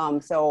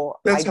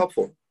that's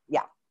helpful.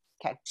 Yeah.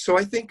 Okay. So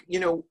I think, you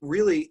know,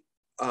 really,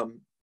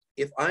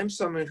 if I'm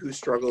someone who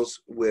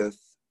struggles with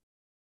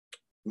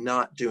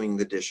not doing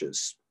the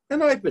dishes,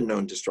 and I've been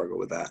known to struggle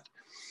with that,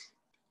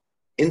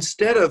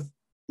 instead of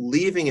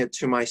leaving it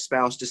to my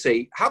spouse to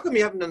say, how come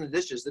you haven't done the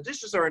dishes? The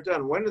dishes aren't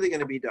done. When are they going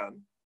to be done?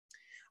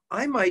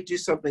 I might do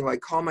something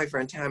like call my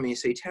friend Tammy and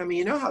say, Tammy,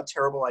 you know how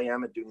terrible I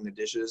am at doing the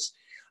dishes?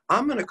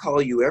 I'm going to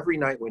call you every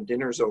night when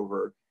dinner's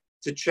over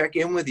to check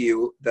in with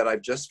you that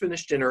I've just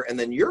finished dinner, and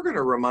then you're going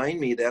to remind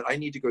me that I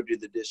need to go do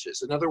the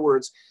dishes. In other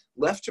words,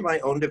 left to my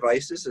own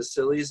devices, as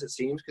silly as it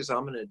seems because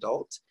I'm an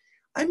adult,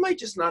 I might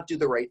just not do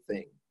the right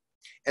thing.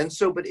 And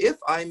so, but if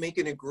I make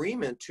an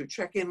agreement to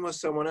check in with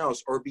someone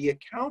else or be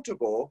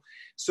accountable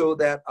so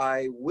that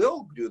I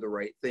will do the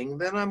right thing,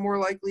 then I'm more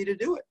likely to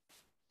do it.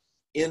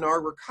 In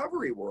our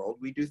recovery world,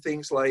 we do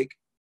things like,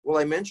 well,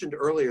 I mentioned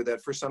earlier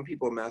that for some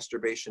people,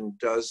 masturbation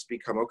does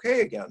become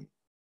okay again.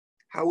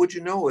 How would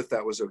you know if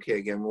that was okay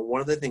again? Well,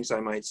 one of the things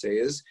I might say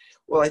is,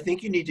 well, I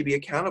think you need to be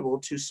accountable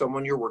to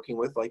someone you're working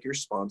with, like your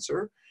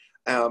sponsor.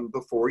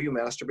 Before you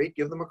masturbate,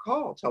 give them a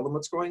call. Tell them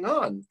what's going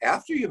on.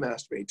 After you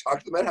masturbate, talk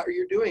to them about how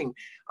you're doing.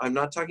 I'm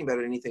not talking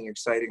about anything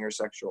exciting or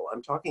sexual.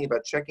 I'm talking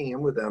about checking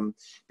in with them,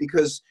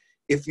 because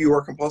if you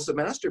are a compulsive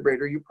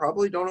masturbator, you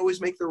probably don't always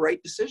make the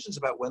right decisions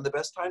about when the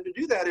best time to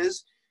do that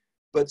is.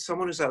 But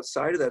someone who's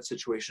outside of that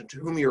situation to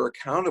whom you're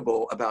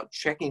accountable about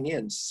checking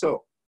in.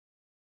 So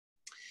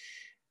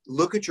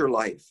look at your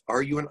life.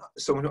 Are you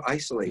someone who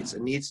isolates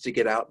and needs to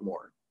get out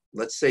more?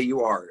 Let's say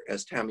you are,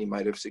 as Tammy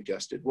might have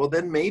suggested. Well,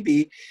 then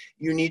maybe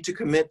you need to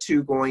commit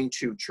to going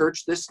to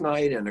church this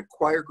night and a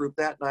choir group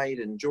that night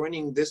and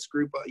joining this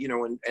group, you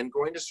know, and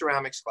going to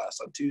ceramics class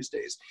on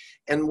Tuesdays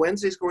and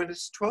Wednesdays going to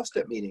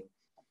 12-step meeting.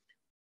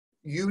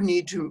 You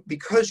need to,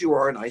 because you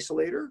are an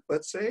isolator,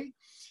 let's say,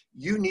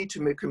 you need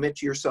to commit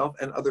to yourself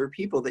and other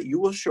people that you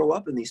will show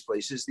up in these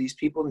places. These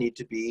people need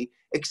to be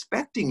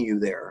expecting you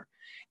there.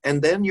 And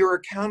then you're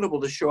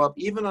accountable to show up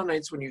even on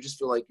nights when you just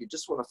feel like you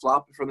just want to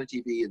flop in front of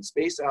the TV and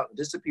space out and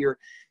disappear.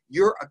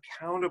 You're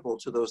accountable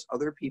to those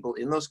other people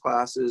in those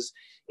classes,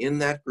 in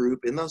that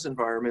group, in those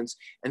environments.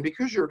 And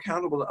because you're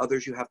accountable to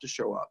others, you have to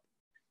show up.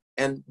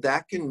 And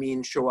that can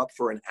mean show up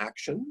for an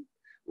action.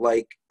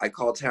 Like I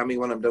call Tammy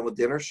when I'm done with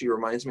dinner. She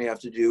reminds me I have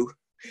to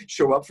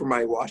show up for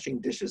my washing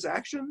dishes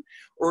action.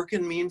 Or it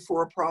can mean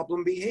for a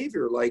problem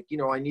behavior. Like, you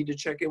know, I need to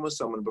check in with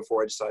someone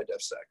before I decide to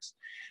have sex.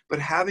 But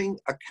having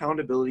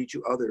accountability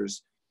to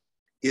others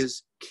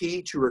is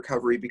key to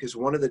recovery, because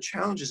one of the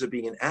challenges of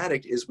being an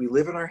addict is we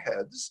live in our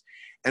heads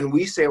and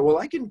we say, well,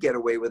 I can get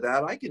away with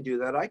that. I can do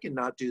that. I can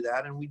not do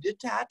that. And we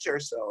detach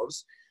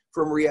ourselves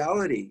from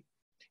reality.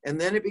 And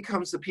then it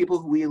becomes the people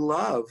who we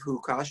love who,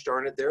 gosh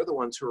darn it, they're the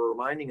ones who are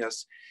reminding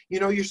us,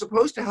 you're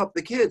supposed to help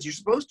the kids. You're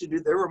supposed to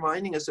do, they're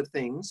reminding us of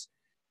things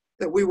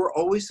that we were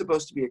always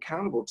supposed to be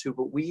accountable to,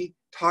 but we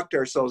talked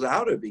ourselves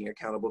out of being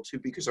accountable to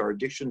because our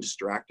addiction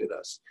distracted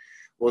us.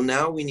 Well,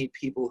 now we need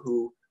people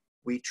who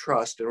we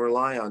trust and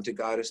rely on to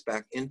guide us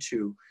back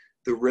into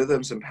the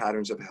rhythms and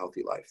patterns of a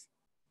healthy life.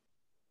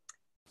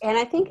 And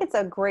I think it's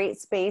a great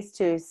space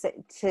to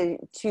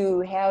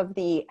have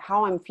the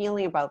how I'm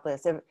feeling about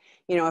this.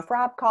 If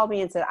Rob called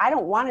me and said, I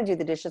don't want to do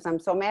the dishes, I'm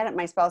so mad at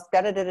my spouse,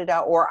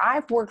 or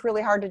I've worked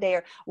really hard today,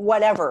 or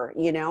whatever,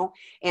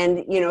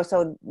 and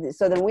so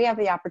then we have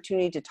the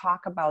opportunity to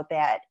talk about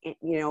that,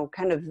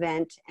 kind of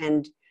vent,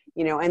 and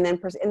and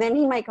then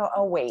he might go,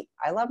 oh wait,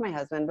 I love my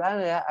husband, blah,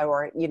 blah, blah,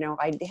 or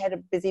I had a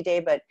busy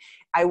day, but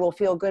I will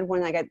feel good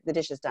when I get the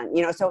dishes done.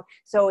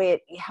 So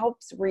it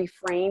helps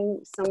reframe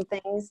some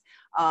things.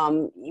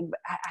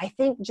 I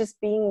think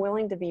just being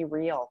willing to be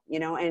real,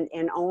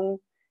 and own,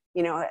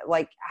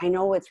 like, I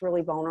know it's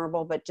really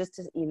vulnerable, but just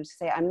to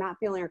say, I'm not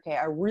feeling okay,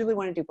 I really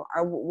want to do,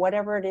 or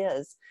whatever it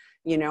is,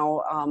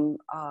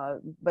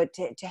 but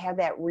to have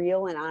that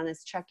real and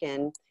honest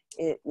check-in,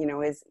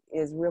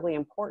 is really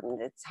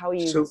important. It's how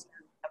you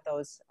have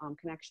those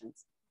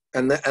connections.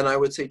 And I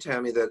would say,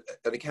 Tammy, that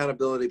an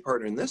accountability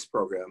partner in this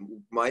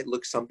program might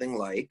look something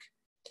like,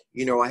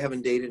 I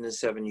haven't dated in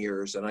 7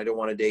 years and I don't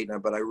want to date now,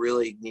 but I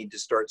really need to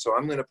start. So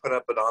I'm going to put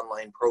up an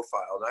online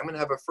profile, and I'm going to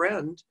have a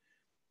friend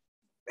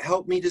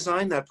help me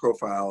design that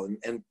profile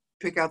and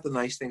pick out the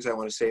nice things I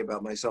want to say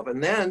about myself.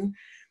 And then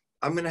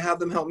I'm going to have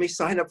them help me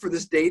sign up for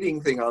this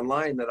dating thing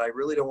online that I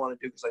really don't want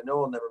to do, because I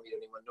know I'll never meet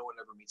anyone. No one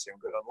ever meets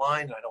anyone good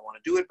online, and I don't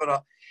want to do it.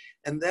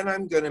 And then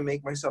I'm going to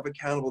make myself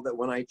accountable that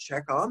when I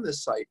check on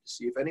this site to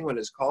see if anyone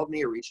has called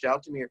me or reached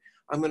out to me,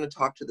 I'm going to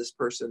talk to this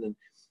person, and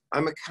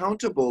I'm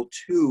accountable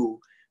to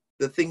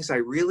the things I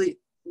really,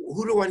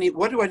 who do I need?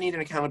 What do I need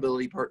an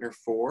accountability partner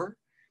for?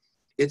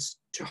 It's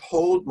to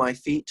hold my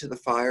feet to the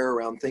fire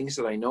around things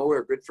that I know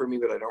are good for me,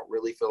 but I don't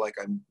really feel like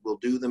I will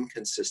do them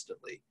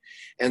consistently.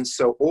 And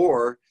so,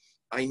 or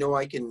I know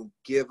I can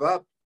give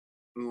up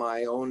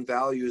my own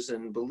values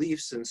and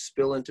beliefs and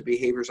spill into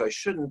behaviors I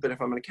shouldn't, but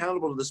if I'm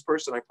accountable to this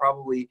person,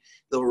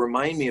 they'll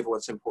remind me of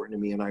what's important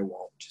to me, and I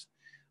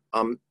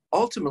won't.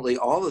 Ultimately,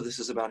 all of this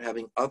is about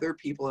having other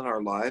people in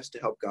our lives to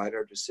help guide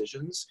our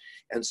decisions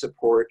and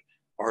support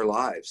our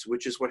lives,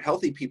 which is what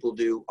healthy people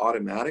do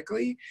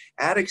automatically.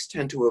 Addicts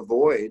tend to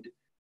avoid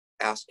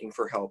asking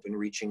for help and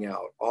reaching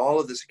out. All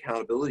of this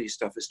accountability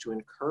stuff is to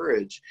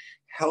encourage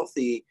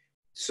healthy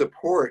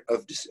support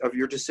of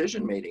your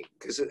decision making,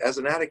 because as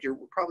an addict, you're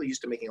probably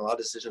used to making a lot of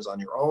decisions on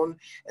your own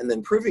and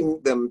then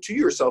proving them to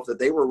yourself that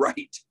they were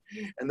right,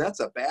 and that's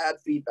a bad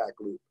feedback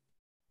loop.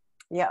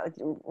 Yeah,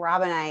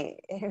 Rob and I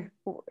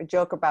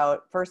joke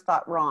about first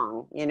thought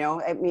wrong,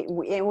 I mean,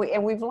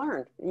 and we've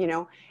learned,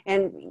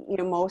 and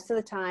most of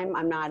the time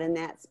I'm not in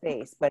that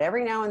space, but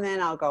every now and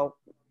then I'll go,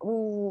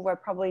 ooh, I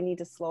probably need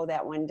to slow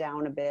that one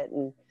down a bit,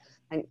 and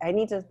I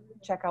need to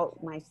check out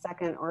my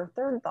second or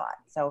third thought.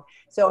 So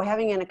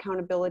having an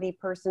accountability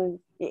person,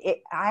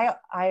 I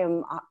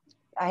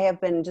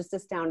have been just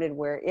astounded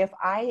where if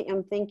I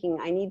am thinking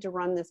I need to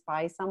run this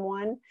by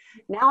someone,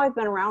 now I've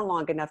been around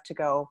long enough to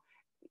go,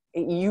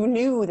 you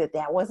knew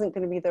that wasn't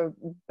going to be the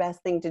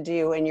best thing to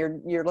do, and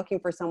you're looking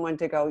for someone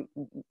to go,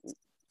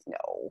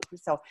 no.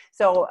 So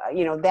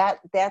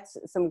that's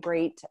some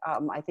great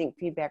I think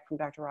feedback from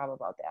Dr. Rob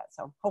about that.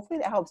 So hopefully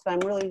that helps. But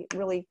I'm really,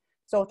 really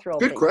so thrilled.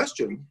 Good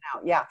question.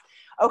 Yeah.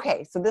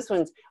 Okay. So this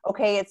one's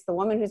okay. It's the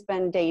woman who's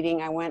been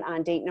dating. I went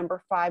on date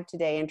number 5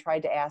 today and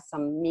tried to ask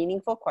some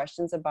meaningful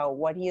questions about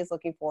what he is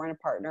looking for in a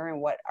partner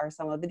and what are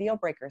some of the deal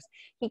breakers.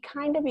 He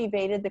kind of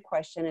evaded the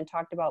question and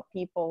talked about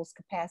people's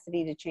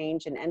capacity to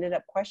change, and ended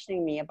up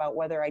questioning me about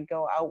whether I'd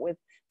go out with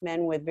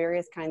men with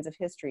various kinds of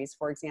histories,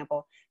 for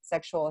example,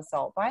 sexual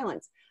assault,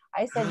 violence.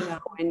 I said no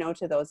and no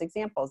to those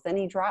examples. Then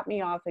he dropped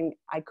me off and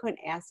I couldn't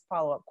ask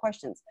follow-up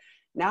questions.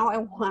 Now I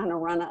want to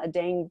run a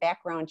dang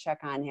background check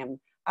on him.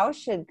 How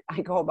should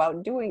I go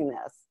about doing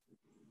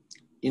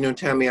this?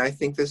 Tammy, I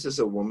think this is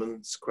a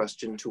woman's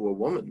question to a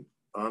woman,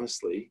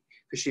 honestly,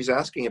 because she's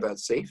asking about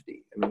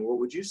safety. I mean, what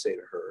would you say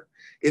to her?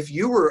 If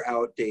you were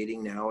out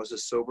dating now as a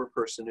sober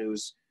person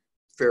who's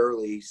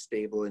fairly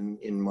stable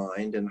in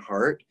mind and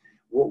heart,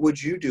 what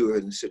would you do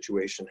in a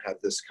situation have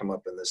this come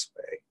up in this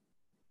way?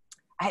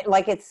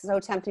 It's so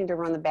tempting to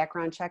run the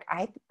background check.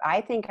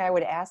 I think I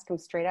would ask him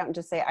straight out and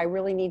just say, I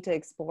really need to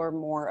explore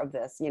more of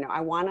this.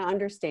 I want to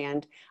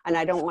understand, and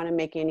I don't want to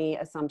make any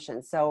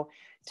assumptions. So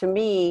to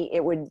me,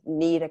 it would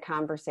need a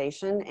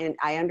conversation, and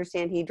I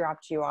understand he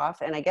dropped you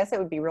off, and I guess it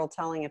would be real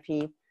telling if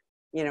he,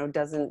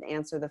 doesn't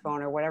answer the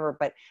phone or whatever.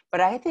 But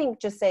I think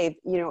just say,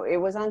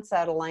 it was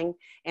unsettling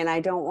and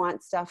I don't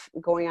want stuff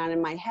going on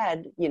in my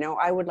head.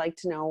 I would like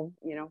to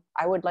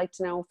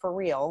know, for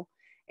real.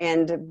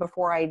 And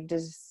before I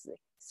just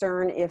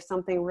discern if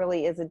something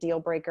really is a deal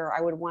breaker.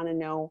 I would want to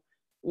know,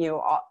 you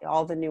know,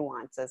 all the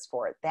nuances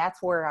for it.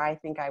 That's where I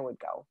think I would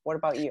go. What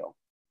about you?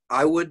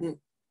 I would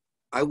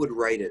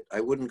write it.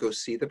 I wouldn't go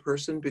see the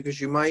person, because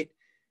you might,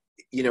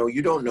 you know,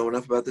 you don't know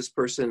enough about this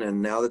person,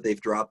 and now that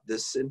they've dropped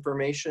this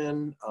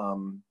information,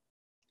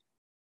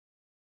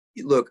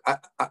 look, I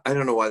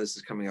don't know why this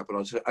is coming up, but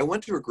I'll tell you, I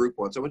went to a group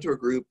once. I went to a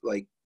group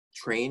like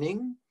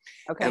training,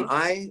 and Okay.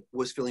 I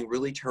was feeling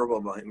really terrible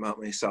about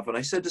myself. And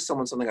I said to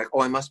someone something like,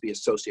 "Oh, I must be a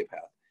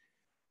sociopath."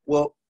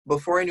 Well,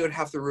 before I knew it,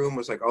 half the room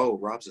was like, "Oh,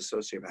 Rob's a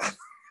sociopath."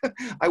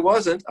 I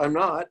wasn't. I'm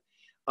not.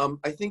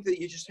 I think that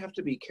you just have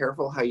to be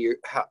careful how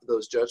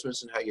those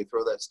judgments and how you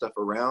throw that stuff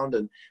around.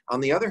 And on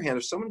the other hand,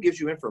 if someone gives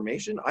you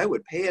information, I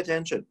would pay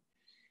attention,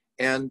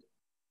 and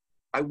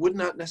I would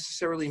not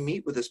necessarily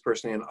meet with this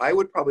person. And I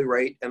would probably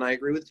write, and I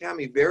agree with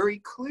Tammy, very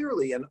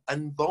clearly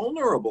and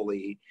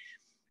vulnerably,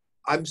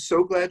 "I'm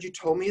so glad you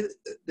told me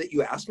that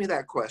you asked me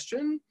that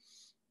question,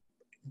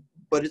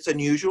 but it's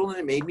unusual and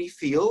it made me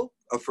feel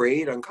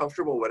afraid,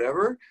 uncomfortable,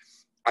 whatever.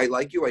 I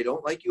like you, I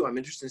don't like you, I'm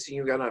interested in seeing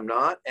you again, I'm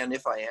not. And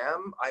if I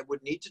am, I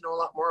would need to know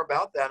a lot more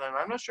about that. And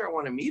I'm not sure I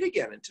want to meet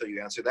again until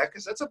you answer that,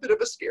 because that's a bit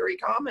of a scary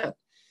comment.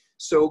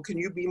 So can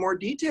you be more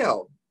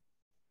detailed?"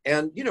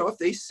 And, you know, if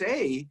they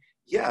say,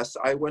 "Yes,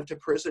 I went to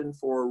prison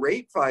for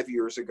rape 5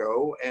 years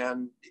ago,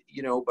 and,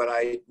 you know, but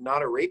I'm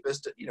not a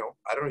rapist," you know,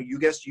 I don't know,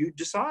 you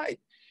decide.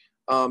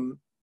 Um,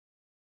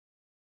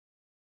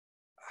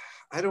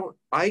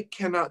 I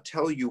cannot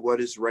tell you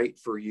what is right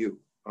for you.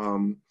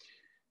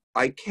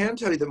 I can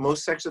tell you that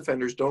most sex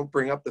offenders don't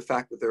bring up the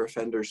fact that they're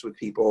offenders with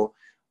people,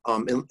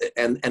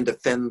 and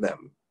defend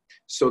them.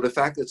 So the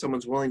fact that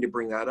someone's willing to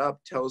bring that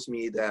up tells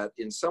me that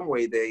in some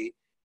way they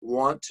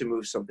want to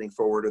move something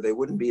forward, or they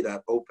wouldn't be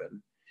that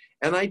open.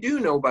 And I do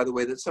know, by the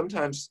way, that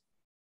sometimes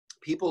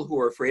people who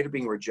are afraid of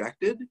being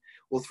rejected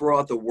will throw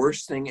out the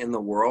worst thing in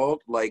the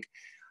world. Like,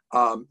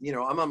 you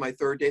know, "I'm on my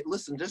third date.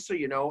 Listen, just so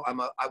you know,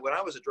 when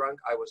I was a drunk,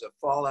 I was a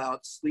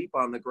fallout, sleep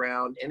on the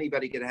ground.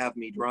 Anybody could have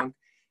me drunk."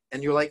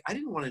 And you're like, I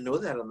didn't want to know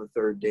that on the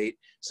third date.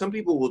 Some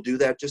people will do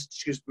that just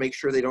to make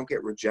sure they don't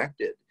get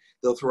rejected.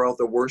 They'll throw out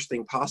the worst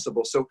thing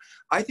possible. So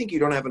I think you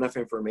don't have enough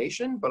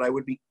information, but I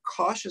would be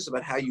cautious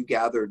about how you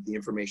gathered the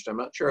information. I'm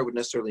not sure I would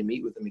necessarily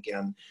meet with them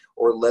again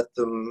or let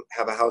them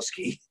have a house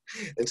key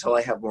until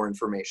I have more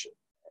information.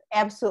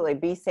 Absolutely,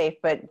 be safe.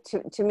 But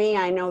to me,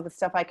 I know the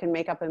stuff I can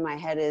make up in my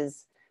head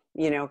is,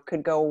 you know,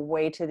 could go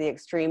way to the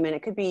extreme, and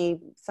it could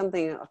be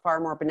something far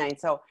more benign.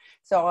 So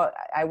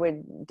I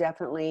would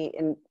definitely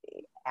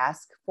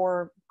ask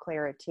for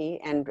clarity,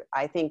 and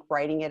I think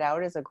writing it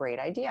out is a great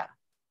idea.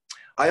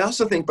 I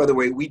also think, by the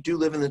way, we do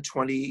live in the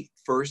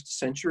 21st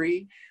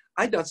century.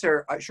 I'd not say,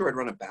 sure, I'd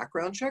run a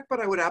background check, but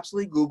I would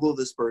absolutely Google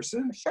this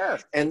person Sure.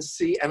 and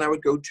see, and I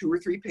would go 2 or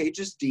 3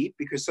 pages deep,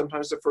 because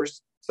sometimes the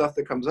first stuff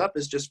that comes up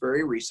is just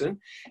very recent,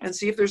 and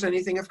see if there's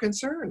anything of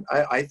concern.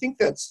 I think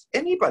that's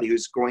anybody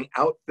who's going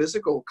out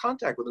physical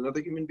contact with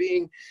another human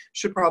being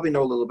should probably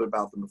know a little bit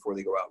about them before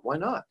they go out. Why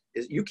not?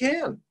 You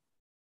can.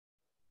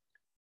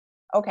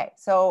 Okay,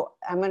 so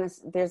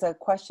there's a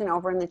question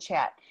over in the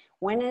chat.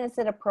 When is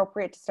it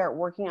appropriate to start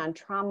working on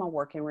trauma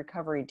work in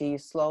recovery? Do you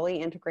slowly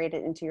integrate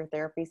it into your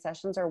therapy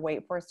sessions, or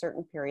wait for a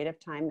certain period of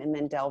time and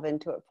then delve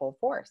into it full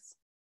force?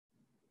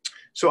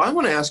 So I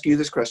want to ask you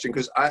this question,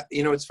 because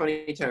you know, it's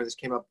funny, Tanya, this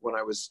came up when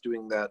I was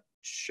doing that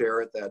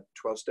share at that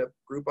 12-step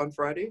group on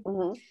Friday.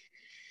 Mm-hmm.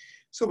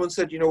 Someone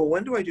said, you know,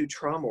 when do I do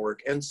trauma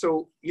work? And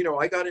so, you know,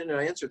 I got in and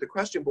I answered the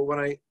question, but when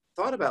I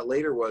thought about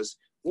later was,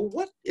 well,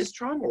 what is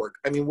trauma work?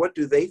 I mean, what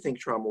do they think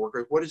trauma work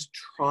is? What does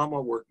trauma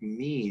work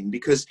mean?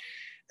 Because,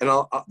 and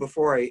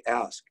before I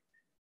ask,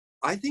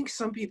 I think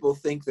some people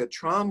think that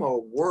trauma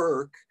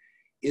work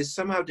is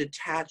somehow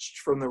detached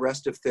from the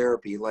rest of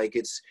therapy. Like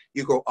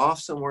you go off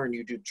somewhere and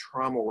you do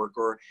trauma work,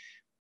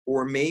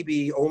 or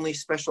maybe only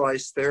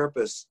specialized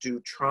therapists do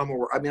trauma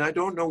work. I mean, I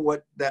don't know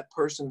what that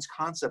person's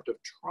concept of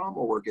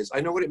trauma work is.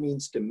 I know what it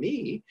means to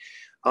me.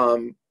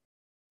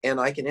 And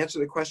I can answer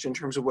the question in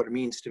terms of what it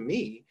means to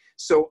me.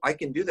 So I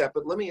can do that.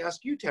 But let me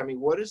ask you, Tammy,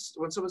 when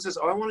someone says,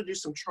 "Oh, I want to do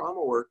some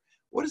trauma work,"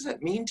 what does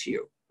that mean to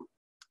you?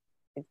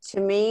 To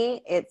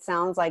me, it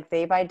sounds like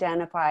they've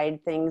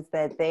identified things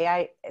that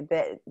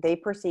they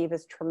perceive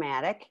as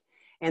traumatic,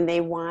 and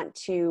they want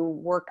to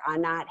work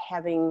on not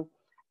having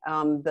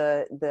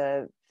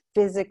the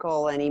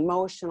physical and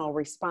emotional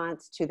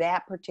response to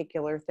that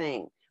particular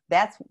thing.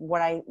 That's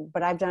what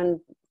I've done.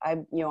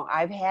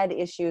 I've had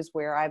issues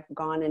where I've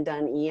gone and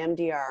done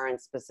EMDR on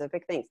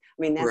specific things.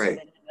 I mean, that's Right.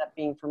 what it ended up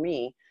being for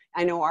me.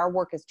 I know our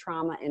work is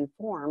trauma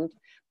informed,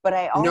 but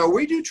I No, also,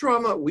 we do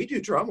trauma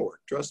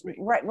work. Trust me.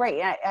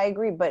 right. I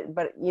agree. But,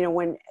 you know,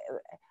 when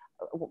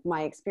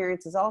my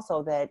experience is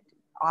also that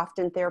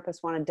often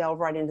therapists want to delve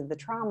right into the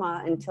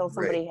trauma until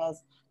somebody Right.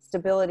 has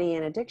stability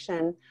and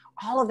addiction.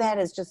 All of that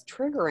is just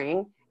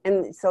triggering.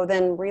 And so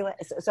then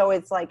so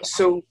it's like, how are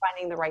So you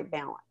finding the right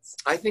balance?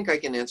 I think I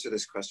can answer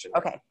this question.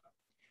 Okay.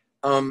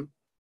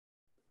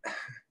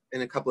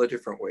 In a couple of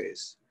different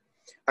ways.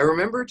 I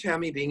remember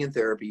Tammy being in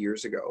therapy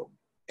years ago,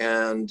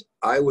 And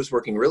I was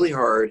working really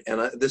hard.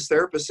 And this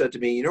therapist said to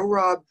me, you know,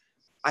 Rob,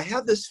 I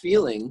have this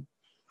feeling,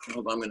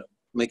 hold on, I'm going to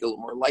make a little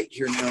more light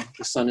here now.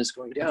 The sun is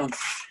going down.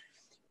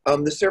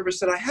 The therapist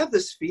said, I have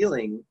this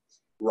feeling,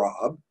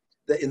 Rob,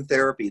 that in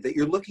therapy, that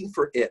you're looking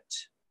for it.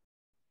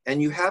 And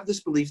you have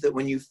this belief that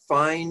when you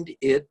find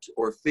it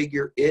or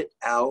figure it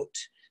out,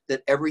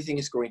 that everything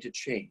is going to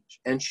change.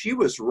 And she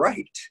was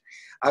right.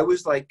 I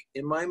was like,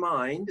 in my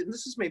mind, and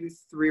this is maybe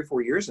 3 or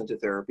 4 years into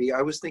therapy,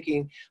 I was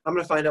thinking, I'm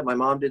going to find out my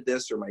mom did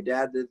this, or my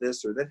dad did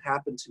this, or that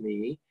happened to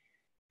me.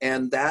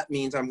 And that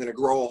means I'm going to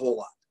grow a whole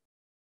lot.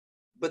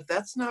 But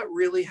that's not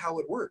really how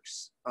it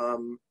works.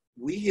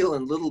 We heal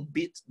in little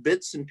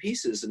bits and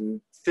pieces and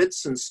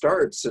fits and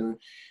starts. And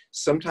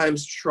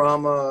sometimes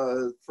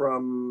trauma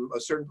from a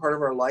certain part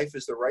of our life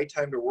is the right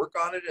time to work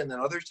on it. And then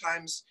other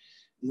times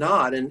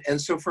not.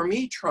 And so for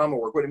me, trauma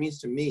work, what it means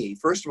to me,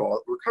 first of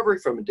all, recovery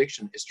from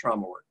addiction is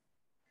trauma work,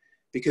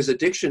 because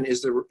addiction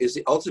is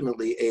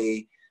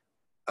ultimately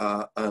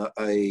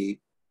a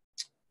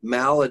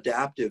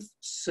maladaptive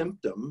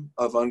symptom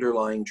of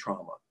underlying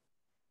trauma.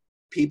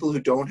 People who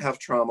don't have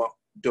trauma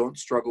don't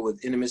struggle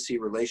with intimacy,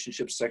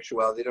 relationships,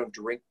 sexuality. They don't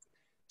drink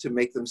to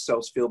make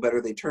themselves feel better.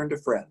 They turn to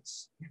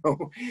friends.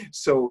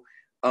 So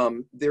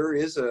there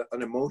is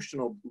an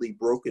emotionally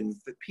broken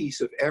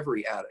piece of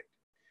every addict.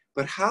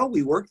 But how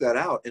we work that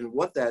out and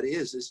what that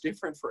is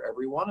different for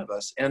every one of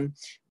us. And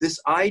this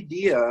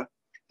idea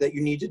that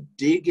you need to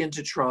dig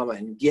into trauma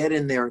and get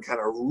in there and kind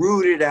of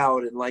root it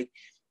out, and like,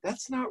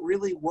 that's not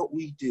really what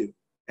we do.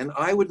 And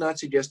I would not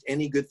suggest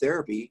any good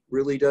therapy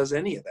really does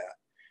any of that.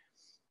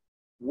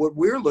 What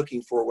we're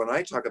looking for when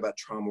I talk about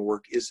trauma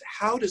work is,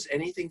 how does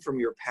anything from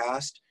your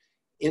past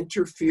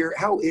interfere?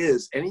 How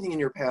is anything in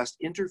your past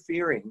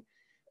interfering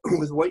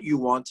with what you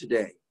want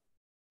today?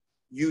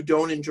 You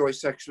don't enjoy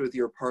sex with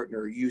your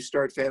partner. You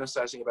start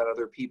fantasizing about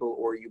other people,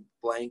 or you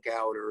blank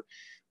out, or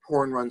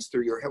porn runs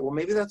through your head. Well,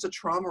 maybe that's a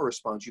trauma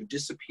response. You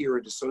disappear or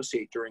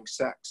dissociate during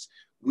sex.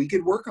 We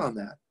could work on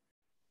that.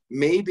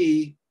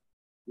 Maybe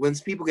when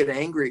people get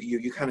angry at you,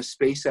 you kind of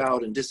space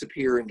out and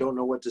disappear and don't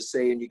know what to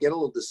say, and you get a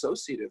little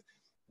dissociative.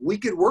 We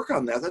could work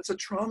on that. That's a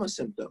trauma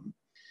symptom.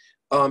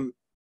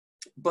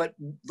 But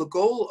the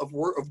goal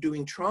of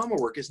doing trauma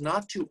work is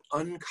not to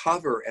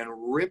uncover and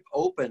rip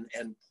open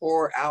and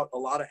pour out a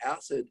lot of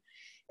acid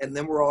and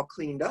then we're all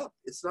cleaned up.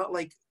 It's not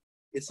like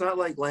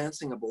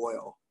lancing a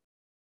boil.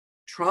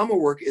 Trauma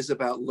work is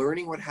about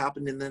learning what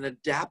happened and then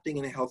adapting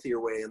in a healthier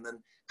way, and then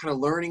kind of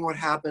learning what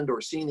happened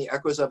or seeing the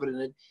echoes of it.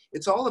 And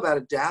it's all about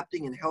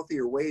adapting in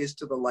healthier ways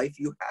to the life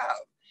you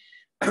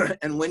have.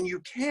 And when you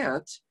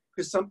can't,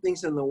 because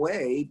something's in the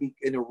way,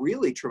 in a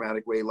really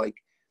traumatic way, like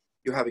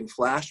you're having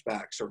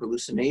flashbacks or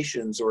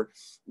hallucinations, or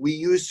we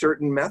use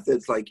certain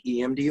methods like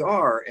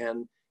EMDR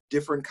and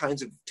different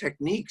kinds of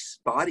techniques,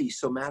 body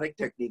somatic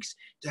techniques,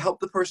 to help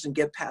the person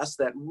get past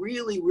that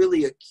really,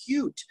 really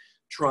acute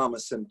trauma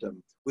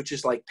symptom, which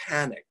is like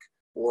panic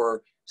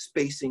or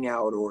spacing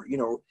out, or,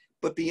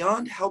 but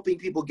beyond helping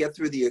people get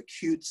through the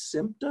acute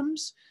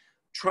symptoms,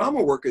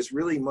 trauma work is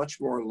really much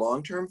more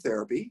long-term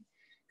therapy,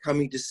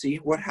 coming to see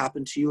what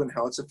happened to you and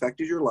how it's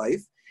affected your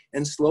life,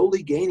 and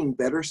slowly gaining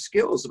better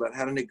skills about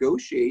how to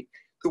negotiate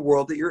the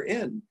world that you're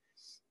in.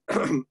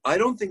 I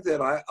don't think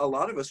that a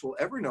lot of us will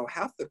ever know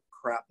half the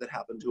crap that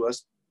happened to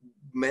us.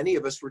 Many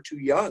of us were too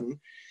young.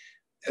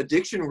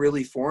 Addiction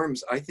really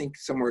forms, I think,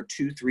 somewhere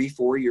 2, 3,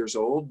 4 years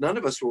old. None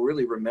of us will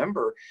really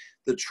remember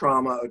the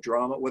trauma or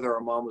drama, whether our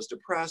mom was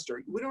depressed,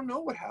 or we don't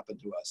know what happened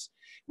to us.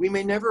 We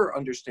may never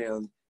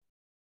understand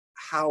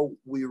how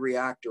we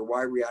react or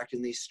why we react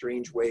in these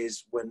strange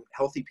ways when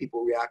healthy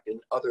people react in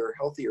other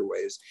healthier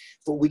ways.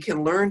 But we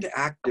can learn to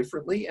act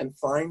differently and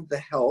find the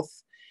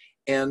health.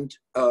 And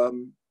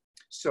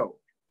so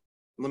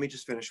let me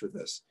just finish with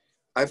this.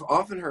 I've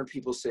often heard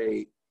people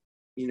say,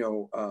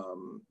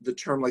 the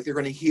term like they're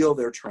going to heal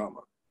their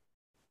trauma.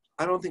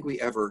 I don't think we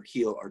ever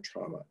heal our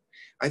trauma.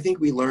 I think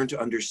we learn to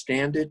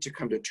understand it, to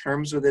come to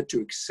terms with it, to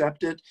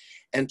accept it,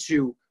 and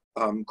to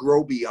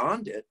grow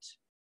beyond it.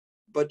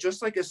 But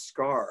just like a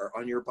scar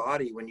on your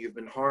body when you've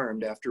been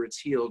harmed, after it's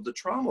healed, the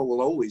trauma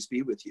will always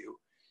be with you.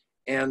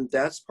 And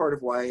that's part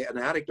of why an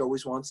addict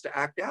always wants to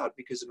act out,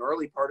 because an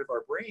early part of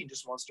our brain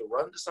just wants to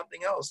run to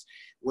something else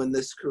when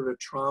this sort of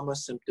trauma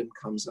symptom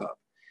comes up.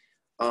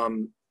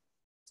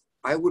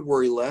 I would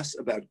worry less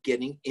about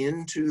getting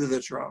into the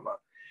trauma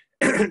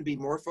and be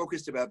more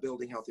focused about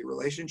building healthy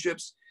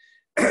relationships,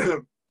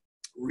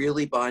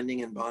 really bonding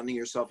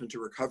yourself into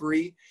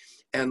recovery,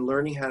 and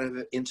learning how to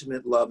have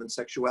intimate love and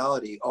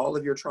sexuality. All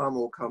of your trauma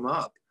will come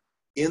up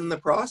in the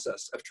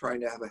process of trying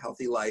to have a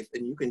healthy life,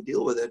 and you can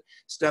deal with it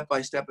step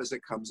by step as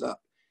it comes up.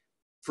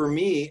 For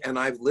me, and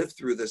I've lived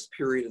through this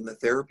period in the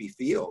therapy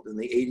field in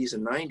the 80s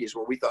and 90s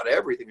where we thought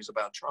everything was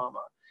about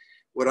trauma.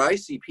 What I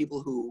see,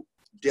 people who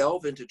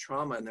delve into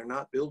trauma and they're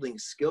not building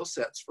skill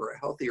sets for a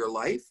healthier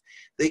life,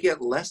 they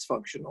get less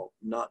functional,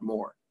 not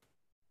more.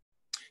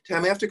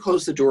 Tam, I have to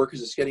close the door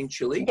because it's getting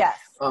chilly. Yes.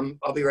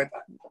 I'll be right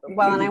back.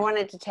 Well, and I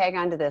wanted to tag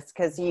on to this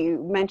because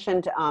you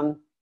mentioned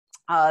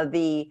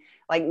the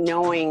like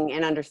knowing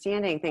and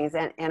understanding things.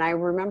 And I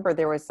remember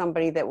there was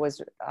somebody that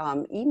was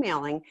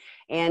emailing,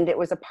 and it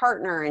was a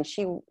partner, and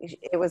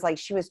it was like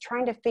she was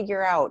trying to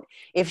figure out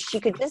if she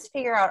could just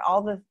figure out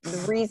all the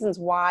reasons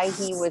why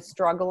he was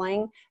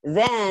struggling,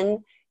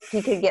 then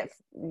he could get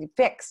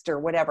fixed or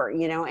whatever,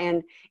 you know.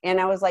 And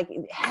I was like,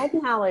 head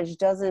knowledge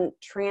doesn't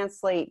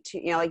translate to,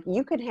 you know, like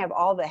you could have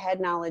all the head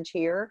knowledge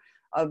here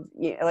of,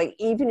 you know, like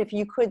even if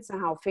you could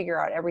somehow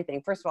figure out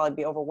everything, first of all, it'd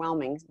be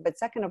overwhelming, but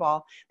second of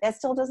all, that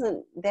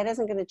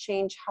isn't going to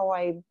change how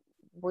I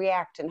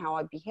react and how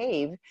I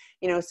behave,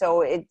 you know.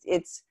 So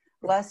it's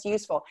less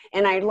useful.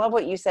 And I love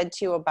what you said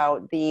too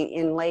about the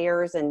in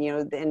layers, and you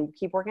know, and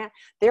keep working on.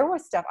 There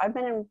was stuff I've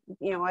been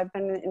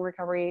in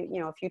recovery, you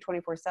know, a few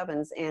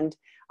 24/7s, and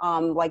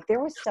like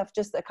there was stuff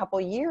just a couple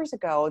years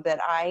ago that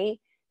I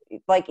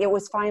like, it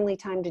was finally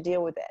time to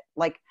deal with it.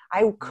 Like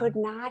I could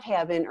not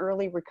have in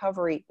early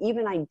recovery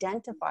even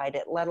identified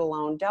it, let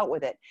alone dealt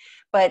with it.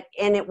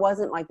 And it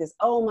wasn't like this,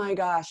 oh my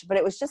gosh, but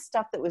it was just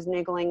stuff that was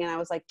niggling. And I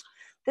was like,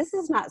 this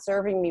is not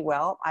serving me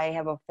well. I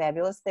have a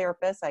fabulous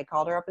therapist. I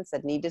called her up and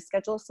said, need to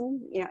schedule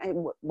some, you know,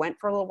 and went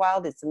for a little while,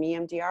 did some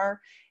EMDR,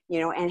 you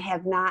know, and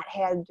have not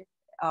had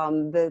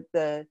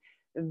the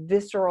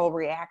visceral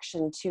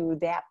reaction to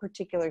that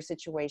particular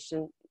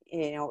situation,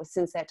 you know,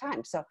 since that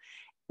time. So,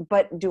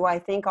 but do I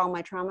think all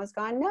my trauma is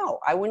gone? No,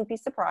 I wouldn't be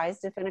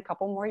surprised if in a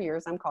couple more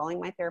years I'm calling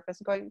my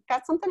therapist and going,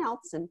 got something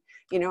else. And,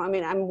 you know, I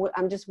mean,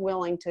 I'm just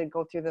willing to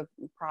go through the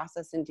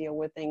process and deal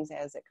with things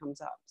as it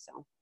comes up.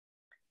 So,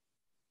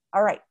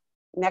 all right,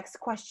 next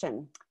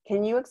question.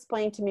 Can you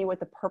explain to me what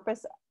the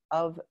purpose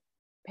of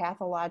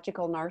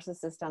pathological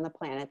narcissist on the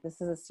planet? This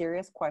is a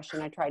serious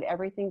question. I tried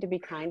everything to be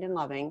kind and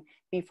loving,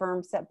 be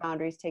firm, set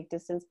boundaries, take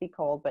distance, be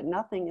cold, but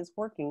nothing is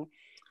working.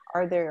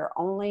 Are they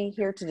only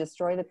here to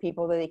destroy the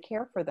people that they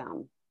care for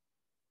them?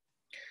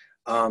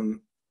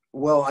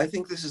 Well, I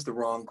think this is the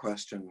wrong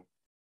question,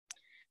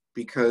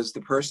 because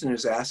the person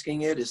who's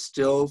asking it is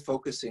still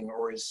focusing,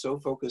 or is so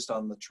focused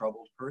on the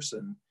troubled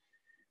person.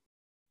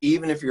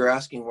 Even if you're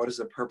asking what is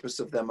the purpose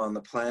of them on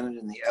the planet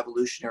in the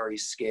evolutionary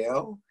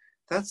scale,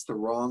 that's the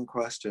wrong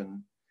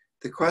question.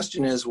 The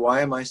question is,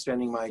 why am I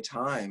spending my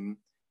time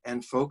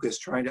and focus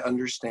trying to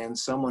understand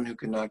someone who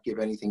cannot give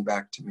anything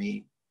back to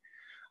me?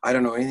 I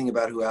don't know anything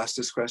about who asked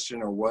this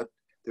question or what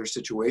their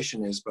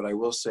situation is, but I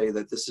will say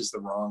that this is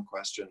the wrong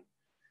question.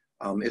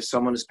 If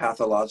someone is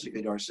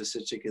pathologically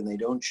narcissistic and they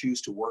don't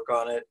choose to work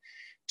on it,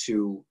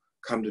 to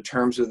come to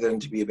terms with it and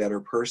to be a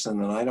better person,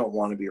 then I don't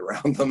want to be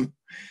around them.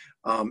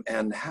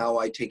 And how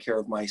I take care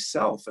of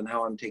myself and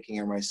how I'm taking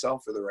care of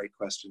myself are the right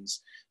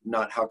questions,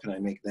 not how can I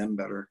make them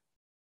better.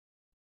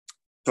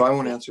 So I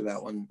won't answer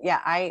that one. Yeah,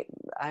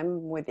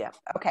 I'm with you.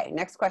 Okay,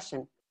 next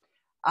question.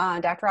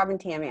 Dr. Robin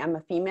Tammy, I'm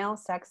a female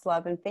sex,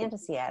 love, and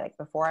fantasy addict.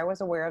 Before I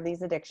was aware of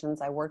these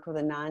addictions, I worked with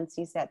a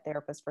non-CSAT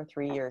therapist for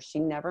 3 years. She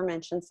never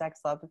mentioned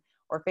sex, love,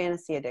 or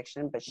fantasy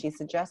addiction, but she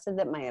suggested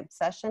that my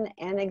obsession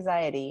and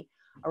anxiety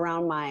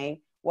around my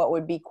what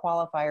would be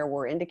qualifier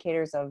were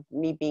indicators of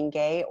me being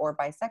gay or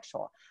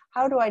bisexual.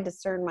 How do I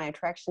discern my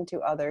attraction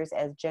to others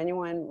as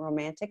genuine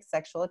romantic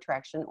sexual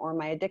attraction or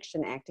my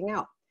addiction acting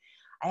out?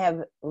 I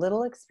have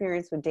little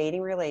experience with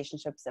dating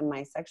relationships, and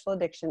my sexual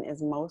addiction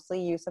is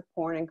mostly use of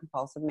porn and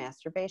compulsive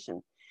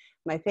masturbation.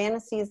 My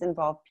fantasies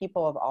involve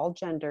people of all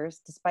genders.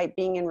 Despite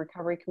being in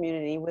recovery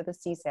community with a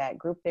CSAT,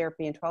 group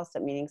therapy, and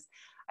 12-step meetings,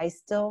 I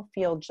still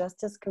feel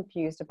just as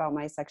confused about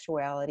my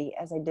sexuality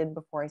as I did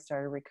before I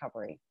started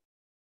recovery.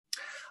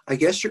 I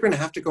guess you're going to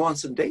have to go on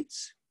some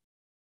dates.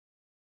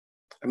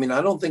 I mean,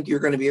 I don't think you're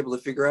going to be able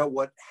to figure out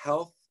what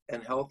health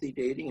and healthy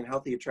dating and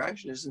healthy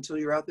attraction is until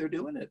you're out there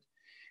doing it.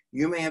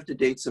 You may have to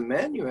date some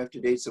men, you have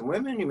to date some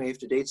women, you may have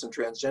to date some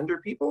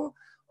transgender people,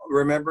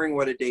 remembering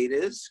what a date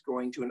is,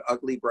 going to an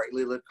ugly,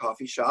 brightly lit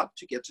coffee shop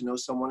to get to know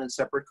someone in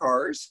separate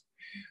cars,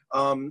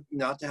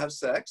 not to have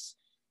sex.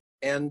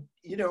 And,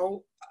 you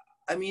know,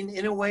 I mean,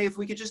 in a way, if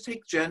we could just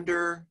take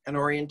gender and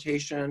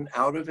orientation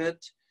out of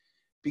it,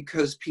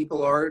 because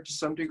people are to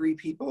some degree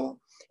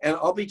people, and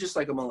I'll be just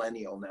like a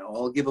millennial now.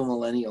 I'll give a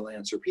millennial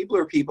answer. People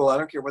are people. I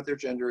don't care what their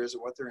gender is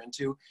or what they're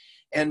into.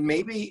 And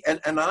maybe, and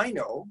I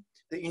know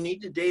that you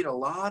need to date a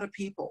lot of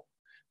people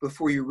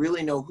before you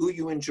really know who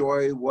you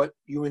enjoy, what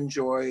you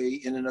enjoy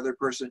in another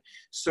person.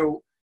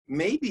 So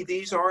maybe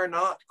these are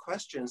not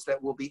questions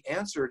that will be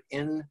answered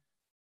in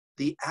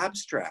the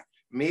abstract.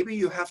 Maybe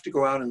you have to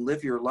go out and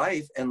live your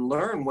life and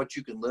learn what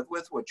you can live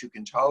with, what you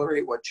can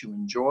tolerate, what you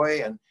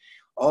enjoy, and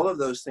all of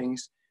those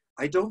things.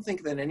 I don't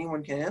think that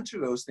anyone can answer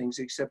those things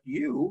except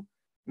you.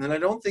 And then I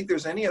don't think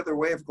there's any other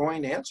way of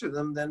going to answer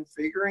them than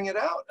figuring it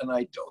out. And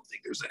I don't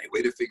think there's any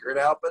way to figure it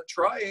out but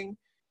trying.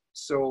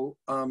 So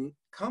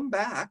come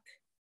back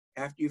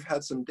after you've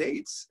had some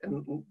dates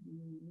and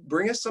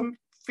bring us some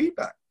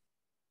feedback.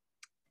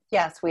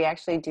 Yes, we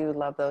actually do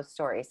love those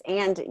stories.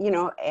 And, you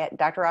know,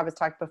 Dr. Rob has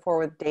talked before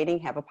with dating,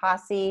 have a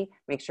posse,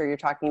 make sure you're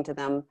talking to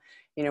them,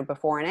 you know,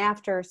 before and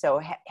after. So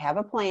have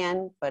a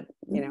plan, but,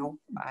 you know,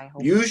 I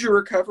hope. Use your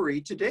recovery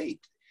to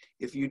date.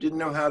 If you didn't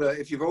know how to,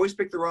 if you've always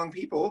picked the wrong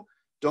people,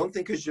 Don't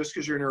think just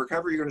because you're in a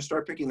recovery, you're going to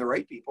start picking the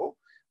right people.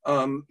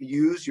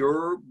 Use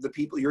the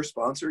people, your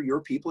sponsor,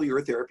 your people,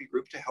 your therapy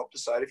group to help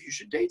decide if you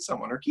should date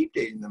someone or keep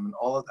dating them and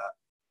all of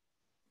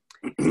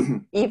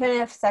that. Even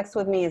if sex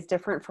with me is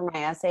different for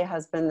my SA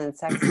husband than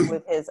sex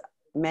with his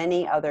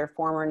many other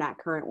former not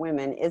current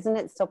women, isn't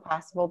it still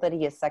possible that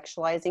he is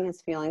sexualizing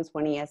his feelings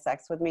when he has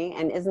sex with me?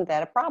 And isn't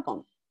that a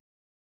problem?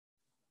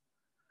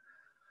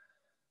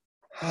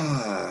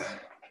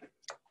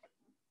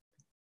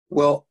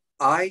 Well,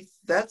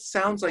 that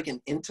sounds like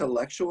an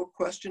intellectual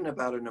question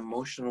about an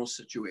emotional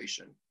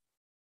situation.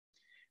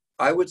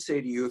 I would say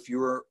to you,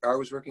 I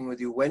was working with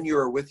you, when you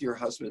are with your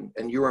husband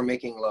and you are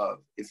making love,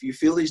 if you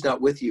feel he's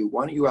not with you,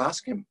 why don't you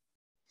ask him?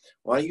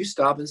 Why don't you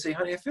stop and say,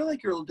 honey, I feel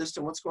like you're a little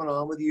distant. What's going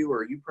on with you? Or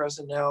are you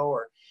present now?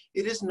 Or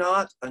it is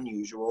not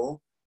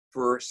unusual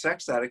for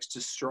sex addicts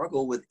to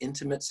struggle with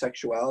intimate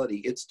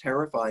sexuality. It's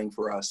terrifying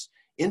for us.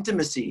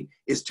 Intimacy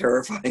is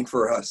terrifying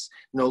for us,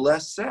 no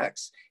less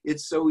sex.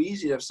 It's so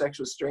easy to have sex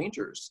with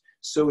strangers,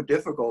 so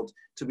difficult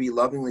to be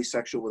lovingly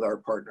sexual with our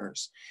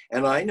partners.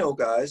 And I know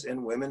guys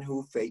and women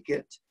who fake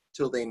it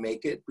till they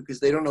make it because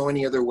they don't know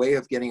any other way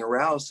of getting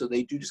aroused. So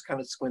they do just kind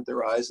of squint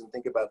their eyes and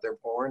think about their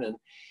porn. And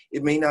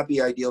it may not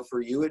be ideal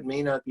for you. It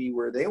may not be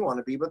where they want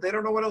to be, but they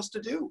don't know what else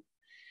to do.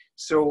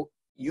 So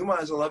you,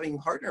 as a loving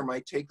partner,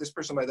 might take this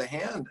person by the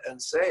hand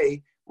and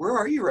say, where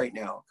are you right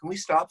now? Can we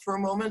stop for a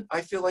moment?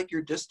 I feel like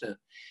you're distant.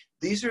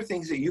 These are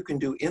things that you can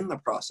do in the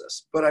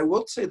process. But I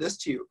will say this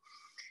to you.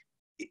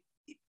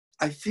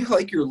 I feel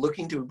like you're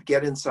looking to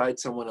get inside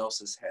someone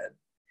else's head.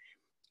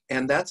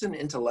 And that's an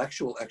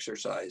intellectual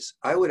exercise.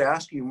 I would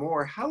ask you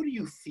more, how do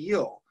you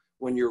feel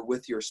when you're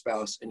with your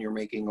spouse and you're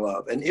making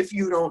love? And if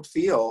you don't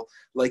feel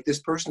like this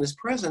person is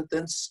present,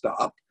 then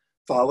stop,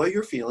 follow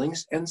your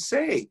feelings and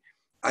say,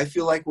 I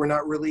feel like we're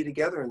not really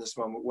together in this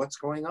moment. What's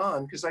going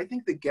on? Because I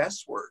think the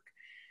guesswork,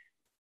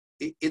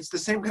 it's the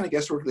same kind of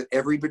guesswork that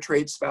every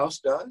betrayed spouse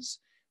does,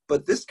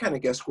 but this kind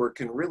of guesswork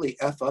can really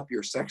F up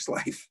your sex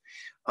life.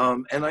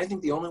 And I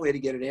think the only way to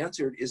get it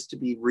answered is to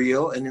be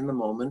real and in the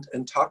moment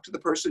and talk to the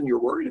person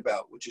you're worried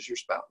about, which is your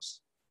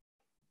spouse.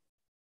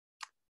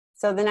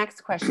 So the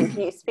next question,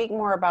 can you speak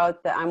more about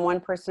I'm one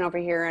person over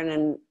here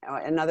and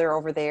another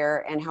over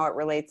there, and how it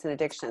relates in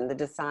addiction, the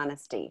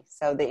dishonesty,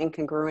 so the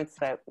incongruence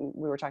that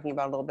we were talking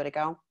about a little bit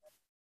ago?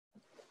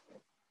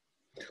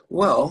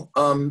 Well,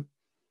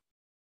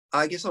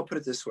 I guess I'll put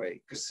it this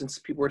way, because since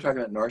people were talking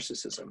about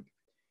narcissism,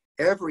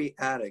 every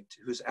addict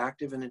who's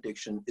active in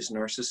addiction is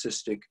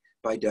narcissistic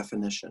by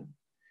definition.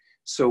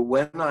 So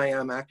when I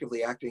am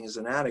actively acting as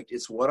an addict,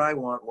 it's what I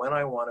want, when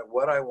I want it,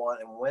 what I want,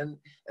 and when,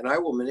 and I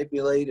will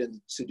manipulate and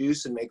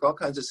seduce and make all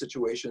kinds of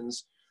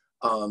situations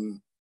to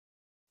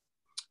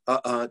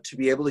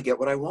be able to get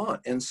what I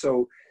want. And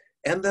so,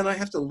 and then I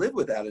have to live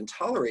with that and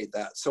tolerate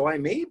that. So I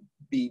may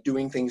be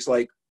doing things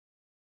like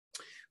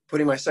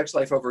putting my sex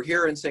life over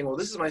here and saying, well,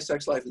 this is my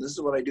sex life and this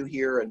is what I do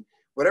here. And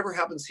whatever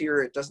happens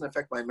here, it doesn't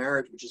affect my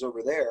marriage, which is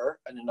over there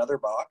in another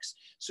box.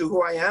 So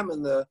who I am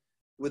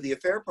with the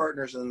affair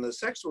partners and the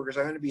sex workers,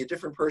 I'm going to be a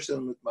different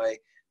person with my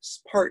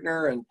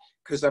partner, and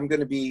because I'm going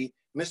to be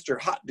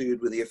Mr. Hot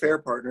Dude with the affair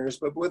partners,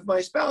 but with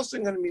my spouse,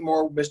 I'm going to be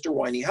more Mr.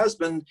 Whiny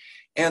Husband.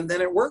 And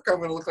then at work, I'm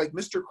going to look like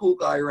Mr. Cool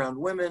Guy around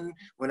women,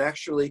 when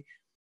actually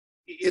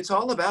it's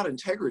all about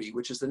integrity,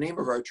 which is the name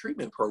of our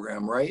treatment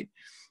program, right?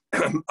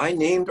 I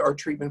named our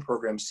treatment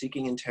program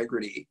Seeking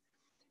Integrity.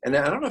 And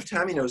I don't know if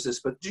Tammy knows this,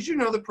 but did you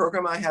know the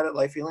program I had at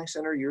Life Healing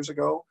Center years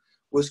ago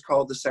was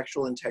called the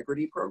Sexual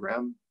Integrity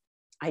Program?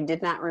 I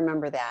did not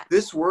remember that.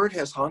 This word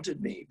has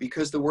haunted me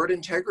because the word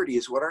integrity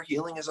is what our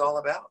healing is all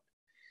about.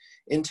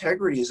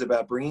 Integrity is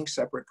about bringing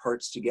separate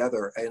parts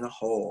together in a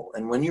whole.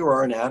 And when you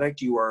are an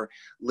addict, you are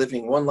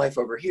living one life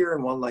over here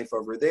and one life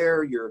over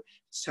there. You're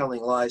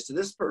telling lies to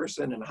this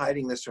person and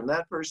hiding this from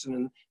that person.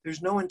 And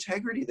there's no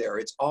integrity there.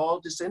 It's all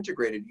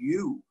disintegrated.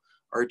 You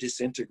are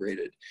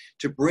disintegrated.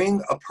 To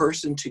bring a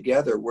person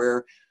together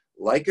where,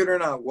 like it or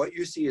not, what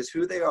you see is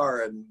who they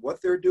are, and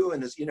what they're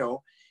doing is, you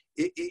know,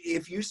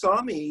 if you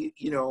saw me,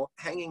 you know,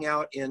 hanging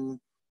out in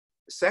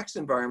sex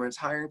environments,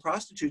 hiring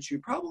prostitutes,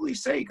 you'd probably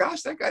say,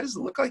 gosh, that guy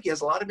doesn't look like he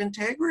has a lot of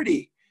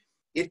integrity.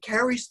 It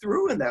carries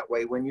through in that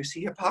way when you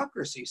see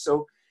hypocrisy.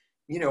 So,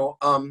 you know,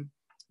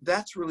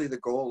 that's really the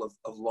goal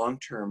of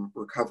long-term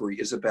recovery,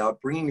 is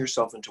about bringing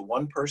yourself into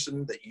one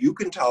person that you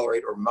can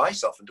tolerate, or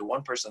myself into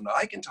one person that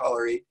I can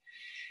tolerate.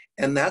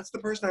 And that's the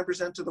person I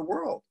present to the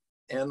world.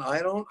 And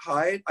I don't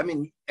hide. I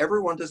mean,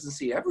 everyone doesn't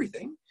see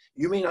everything.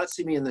 You may not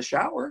see me in the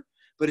shower,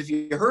 but if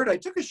you heard I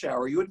took a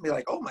shower, you wouldn't be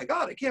like, oh my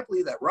God, I can't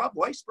believe that Rob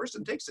Weiss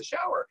person takes a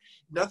shower.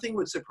 Nothing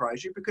would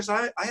surprise you because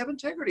I have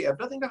integrity. I have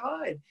nothing to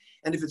hide.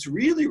 And if it's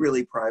really,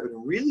 really private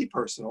and really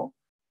personal,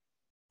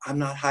 I'm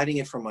not hiding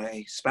it from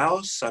my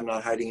spouse. I'm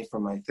not hiding it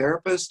from my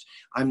therapist.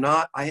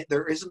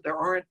 There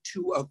aren't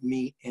two of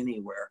me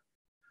anywhere.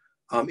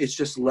 It's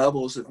just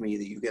levels of me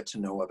that you get to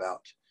know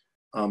about.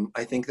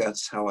 I think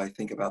that's how I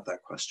think about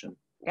that question.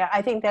 Yeah,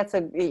 I think that's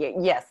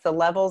yes, the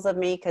levels of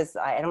me, because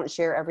I don't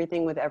share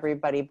everything with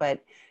everybody,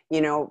 but You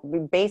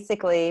know,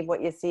 basically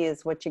what you see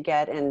is what you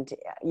get. And,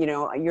 you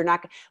know, you're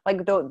not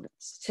like, though,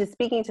 to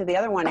speaking to the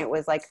other one, it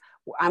was like,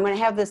 I'm going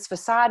to have this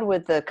facade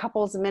with the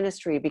couples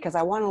ministry because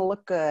I want to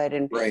look good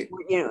and, Right.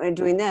 you know, and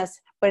doing this.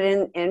 But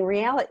in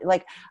reality,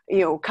 like,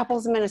 you know,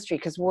 couples ministry,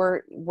 because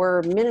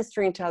we're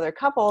ministering to other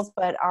couples,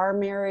 but our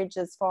marriage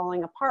is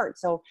falling apart.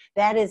 So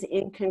that is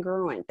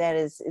incongruent. That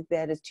is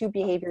two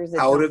behaviors that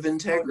Out don't of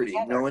integrity, go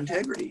no together.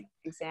 integrity.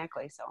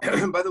 Exactly.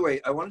 So, By the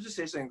way, I wanted to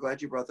say something. I'm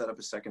glad you brought that up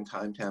a second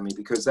time, Tammy,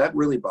 because that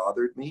really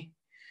bothered me.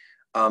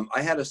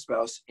 I had a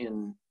spouse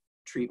in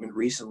treatment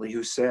recently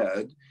who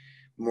said,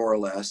 more or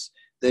less,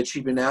 that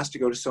she'd been asked to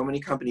go to so many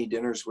company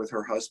dinners with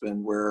her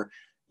husband where,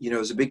 you know,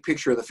 there's a big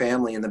picture of the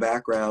family in the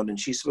background and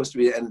she's supposed to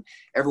be, and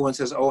everyone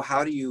says, oh,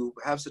 how do you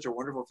have such a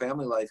wonderful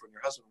family life when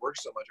your husband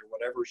works so much, or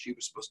whatever she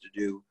was supposed to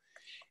do.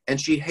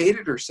 And she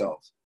hated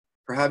herself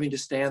for having to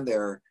stand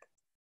there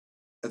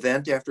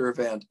event after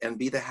event and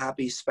be the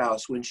happy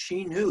spouse when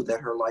she knew that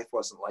her life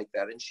wasn't like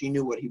that and she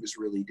knew what he was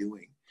really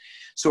doing.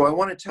 So I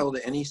want to tell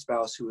to any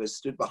spouse who has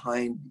stood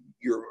behind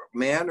your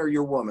man or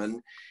your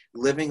woman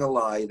living a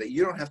lie that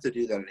you don't have to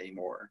do that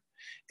anymore.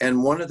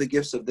 And one of the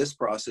gifts of this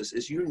process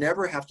is you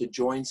never have to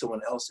join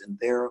someone else in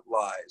their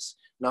lies,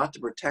 not to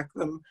protect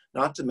them,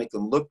 not to make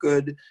them look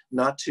good,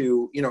 not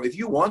to, you know, if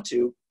you want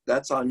to,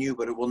 that's on you,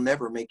 but it will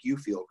never make you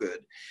feel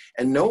good.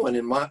 And no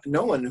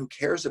one who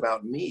cares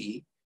about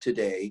me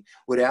today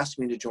would ask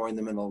me to join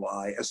them in a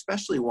lie,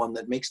 especially one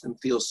that makes them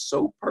feel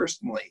so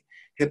personally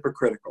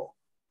hypocritical.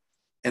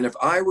 And if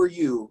I were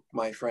you,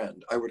 my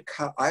friend,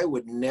 I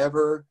would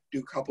never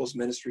do couples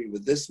ministry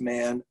with this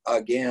man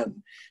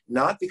again.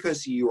 Not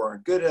because you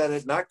aren't good at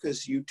it, not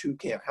because you two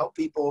can't help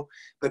people,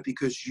 but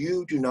because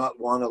you do not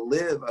want to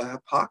live a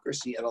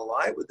hypocrisy and a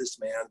lie with this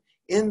man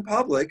in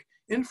public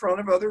in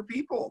front of other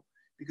people,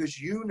 because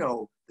you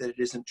know that it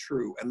isn't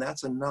true. And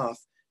that's enough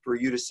for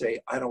you to say,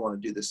 I don't want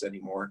to do this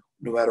anymore,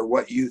 no matter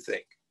what you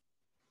think.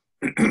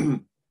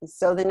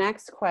 So the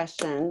next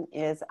question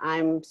is,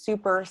 I'm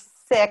super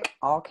sick,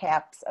 all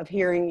caps, of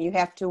hearing you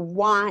have to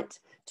want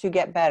to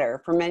get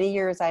better. For many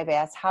years, I've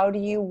asked, how do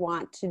you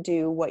want to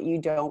do what you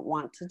don't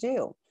want to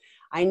do?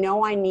 I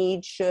know I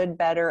need, should,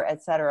 better,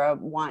 etc.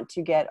 want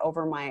to get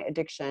over my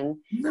addiction.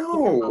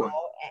 No.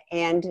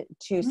 And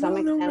to some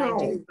extent I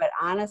do, No. but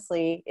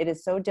honestly, it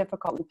is so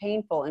difficult and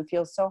painful and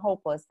feels so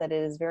hopeless that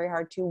it is very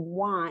hard to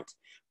want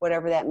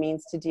whatever that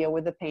means to deal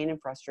with the pain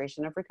and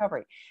frustration of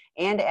recovery.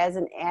 And as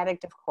an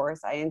addict, of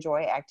course, I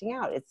enjoy acting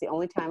out. It's the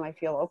only time I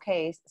feel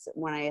okay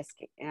when I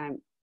escape, and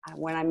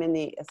when I'm in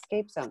the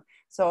escape zone.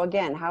 So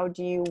again, how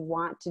do you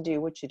want to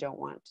do what you don't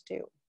want to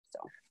do? So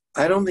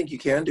I don't think you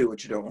can do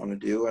what you don't want to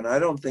do. And I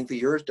don't think that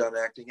you're done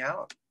acting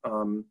out.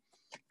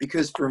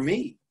 Because for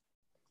me,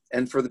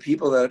 and for the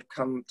people that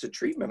come to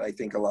treatment, I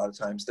think a lot of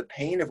times the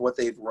pain of what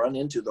they've run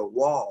into, the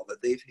wall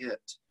that they've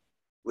hit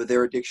with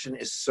their addiction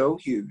is so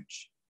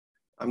huge.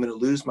 I'm going to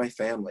lose my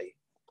family.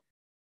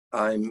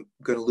 I'm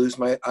going to lose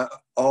my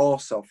all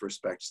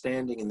self-respect,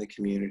 standing in the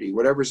community,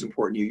 whatever's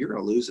important to you, you're going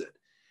to lose it.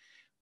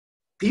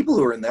 People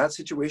who are in that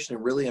situation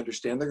and really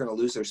understand they're going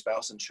to lose their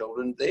spouse and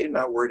children, they're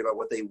not worried about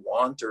what they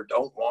want or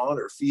don't want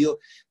or feel.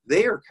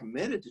 They are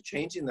committed to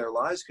changing their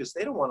lives because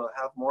they don't want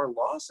to have more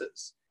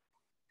losses.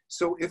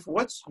 So if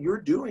what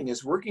you're doing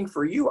is working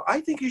for you, I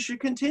think you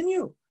should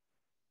continue.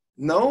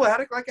 No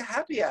addict like a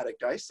happy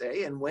addict, I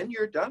say. And when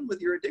you're done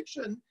with your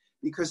addiction,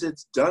 because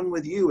it's done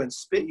with you and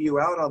spit you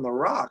out on the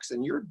rocks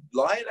and you're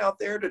lying out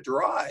there to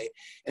dry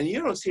and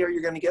you don't see how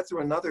you're going to get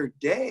through another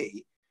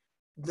day,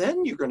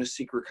 then you're going to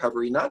seek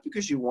recovery, not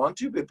because you want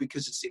to, but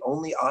because it's the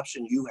only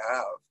option you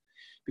have.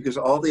 Because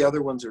all the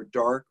other ones are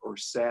dark or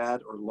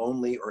sad or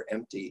lonely or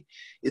empty.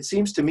 It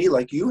seems to me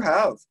like you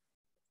have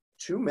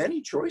too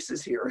many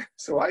choices here.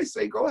 So I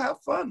say, go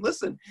have fun.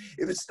 Listen,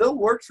 if it still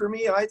worked for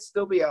me, I'd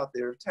still be out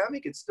there. If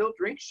Tammy could still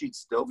drink, she'd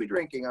still be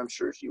drinking. I'm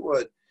sure she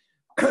would.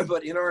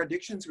 But in our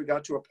addictions, we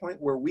got to a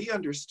point where we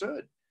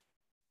understood,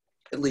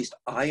 at least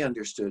I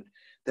understood,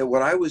 that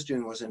what I was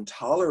doing was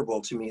intolerable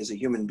to me as a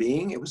human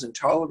being. It was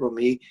intolerable to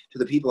me, to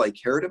the people I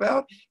cared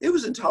about. It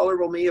was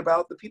intolerable to me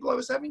about the people I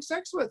was having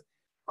sex with.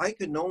 I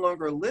could no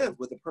longer live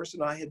with the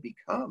person I had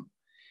become,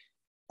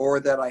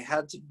 or that I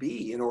had to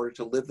be in order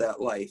to live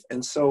that life.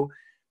 And so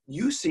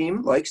you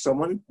seem like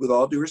someone, with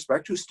all due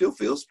respect, who still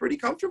feels pretty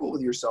comfortable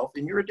with yourself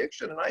in your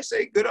addiction. And I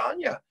say, good on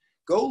you.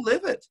 Go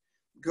live it.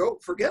 Go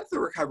forget the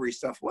recovery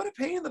stuff. What a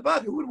pain in the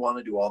butt. Who would want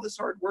to do all this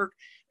hard work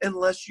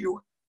unless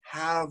you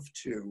have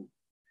to?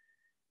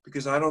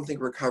 Because I don't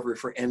think recovery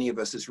for any of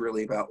us is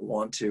really about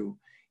want to.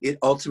 It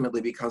ultimately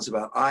becomes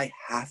about, I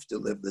have to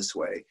live this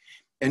way.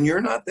 And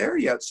you're not there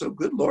yet. So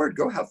good Lord,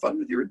 go have fun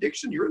with your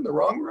addiction. You're in the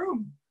wrong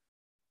room.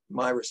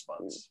 My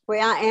response.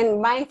 Well,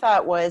 and my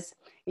thought was,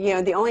 you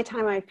know, the only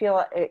time I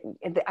feel,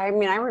 I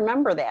mean, I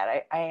remember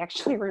that. I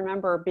actually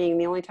remember being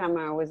the only time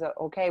I was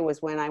okay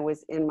was when I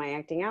was in my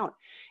acting out.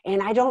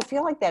 And I don't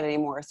feel like that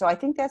anymore. So I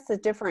think that's the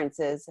difference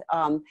is,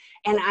 and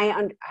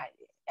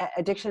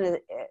addiction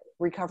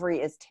recovery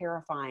is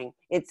terrifying.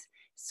 It's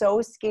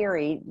so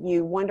scary.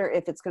 You wonder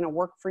if it's going to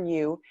work for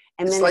you.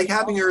 And It's then like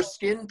having your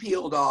skin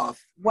peeled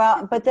off.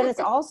 well, but then it's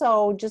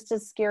also just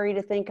as scary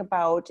to think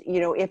about,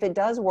 if it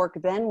does work,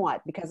 then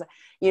what? Because,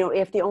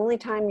 if the only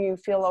time you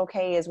feel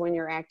okay is when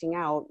you're acting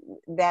out,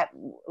 that,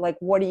 like,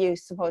 what are you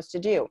supposed to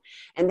do?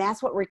 And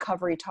that's what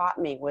recovery taught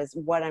me, was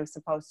what I'm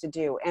supposed to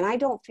do. And I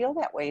don't feel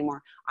that way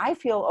anymore. I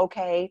feel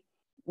okay,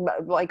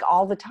 like,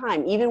 all the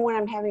time, even when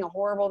I'm having a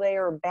horrible day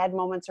or bad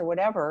moments or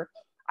whatever.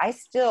 I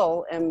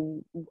still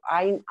am.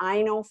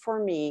 I know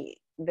for me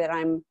that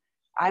I'm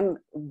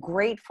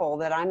grateful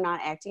that I'm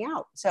not acting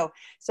out. So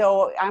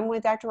I'm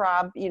with Dr.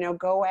 Rob,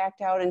 go act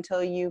out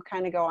until you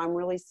kind of go, I'm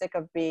really sick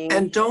of being.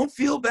 And don't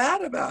feel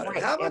bad about it.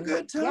 Right. Have a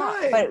good time.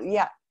 Yeah. But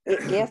yeah,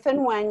 if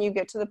and when you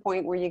get to the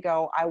point where you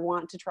go, I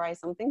want to try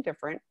something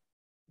different,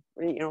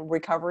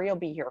 recovery will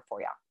be here for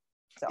you.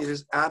 So it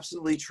is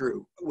absolutely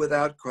true,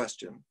 without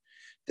question,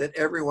 that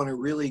everyone who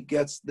really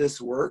gets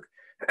this work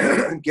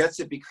gets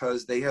it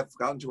because they have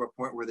gotten to a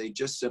point where they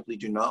just simply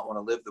do not want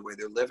to live the way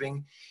they're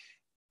living.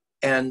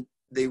 And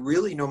they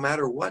really, no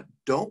matter what,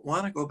 don't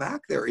want to go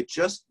back there. It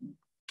just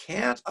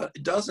can't,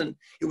 it doesn't.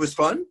 It was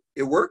fun,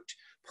 it worked,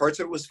 parts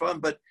of it was fun,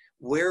 but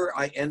where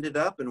I ended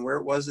up and where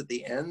it was at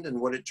the end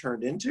and what it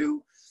turned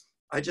into,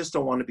 I just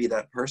don't want to be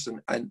that person.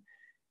 And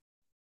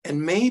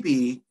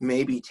maybe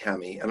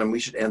Tammy, and we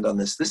should end on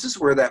this, this is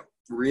where that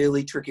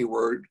really tricky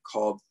word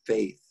called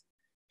faith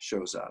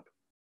shows up.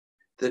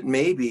 That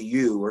maybe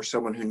you are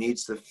someone who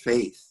needs the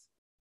faith,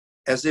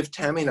 as if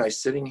Tammy and I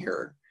sitting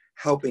here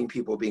helping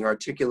people, being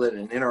articulate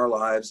and in our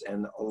lives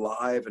and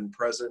alive and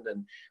present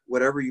and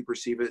whatever you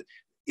perceive it,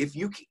 if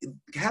you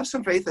have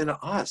some faith in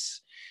us,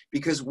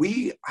 because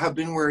we have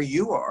been where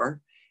you are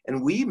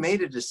and we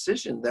made a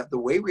decision that the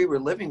way we were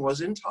living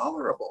was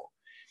intolerable.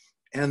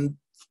 And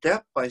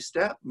step by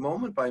step,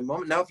 moment by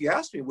moment. Now, if you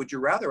ask me, would you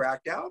rather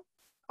act out?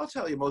 I'll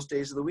tell you most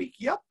days of the week,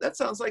 yep, that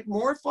sounds like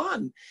more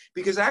fun,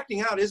 because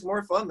acting out is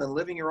more fun than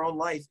living your own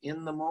life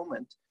in the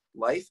moment.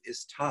 Life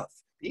is tough.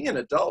 Being an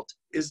adult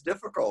is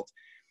difficult,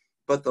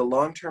 but the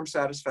long-term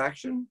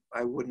satisfaction,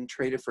 I wouldn't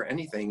trade it for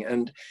anything.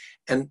 And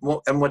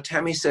what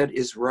Tammy said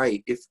is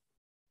right.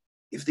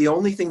 If the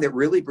only thing that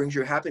really brings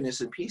you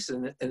happiness and peace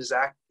and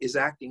is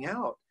acting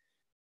out,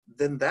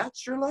 then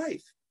that's your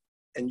life,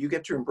 and you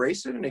get to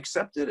embrace it and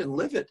accept it and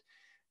live it.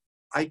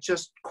 I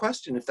just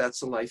question if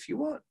that's the life you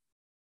want.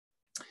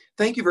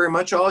 Thank you very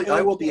much, all.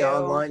 I will be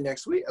online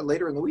next week,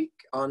 later in the week,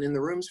 on In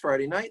the Rooms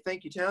Friday night.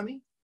 Thank you,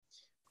 Tammy.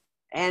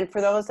 And for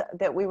those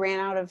that we ran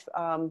out of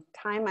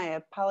time, I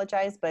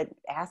apologize, but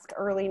ask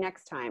early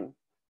next time.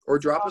 Or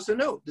drop us a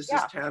note. This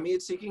is Tammy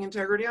at Seeking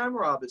Integrity. I'm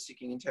Rob at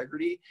Seeking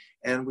Integrity,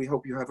 and we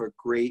hope you have a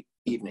great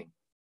evening.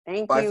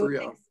 Thank you. Bye for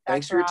real.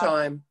 Thanks for your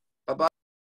time. Bye-bye.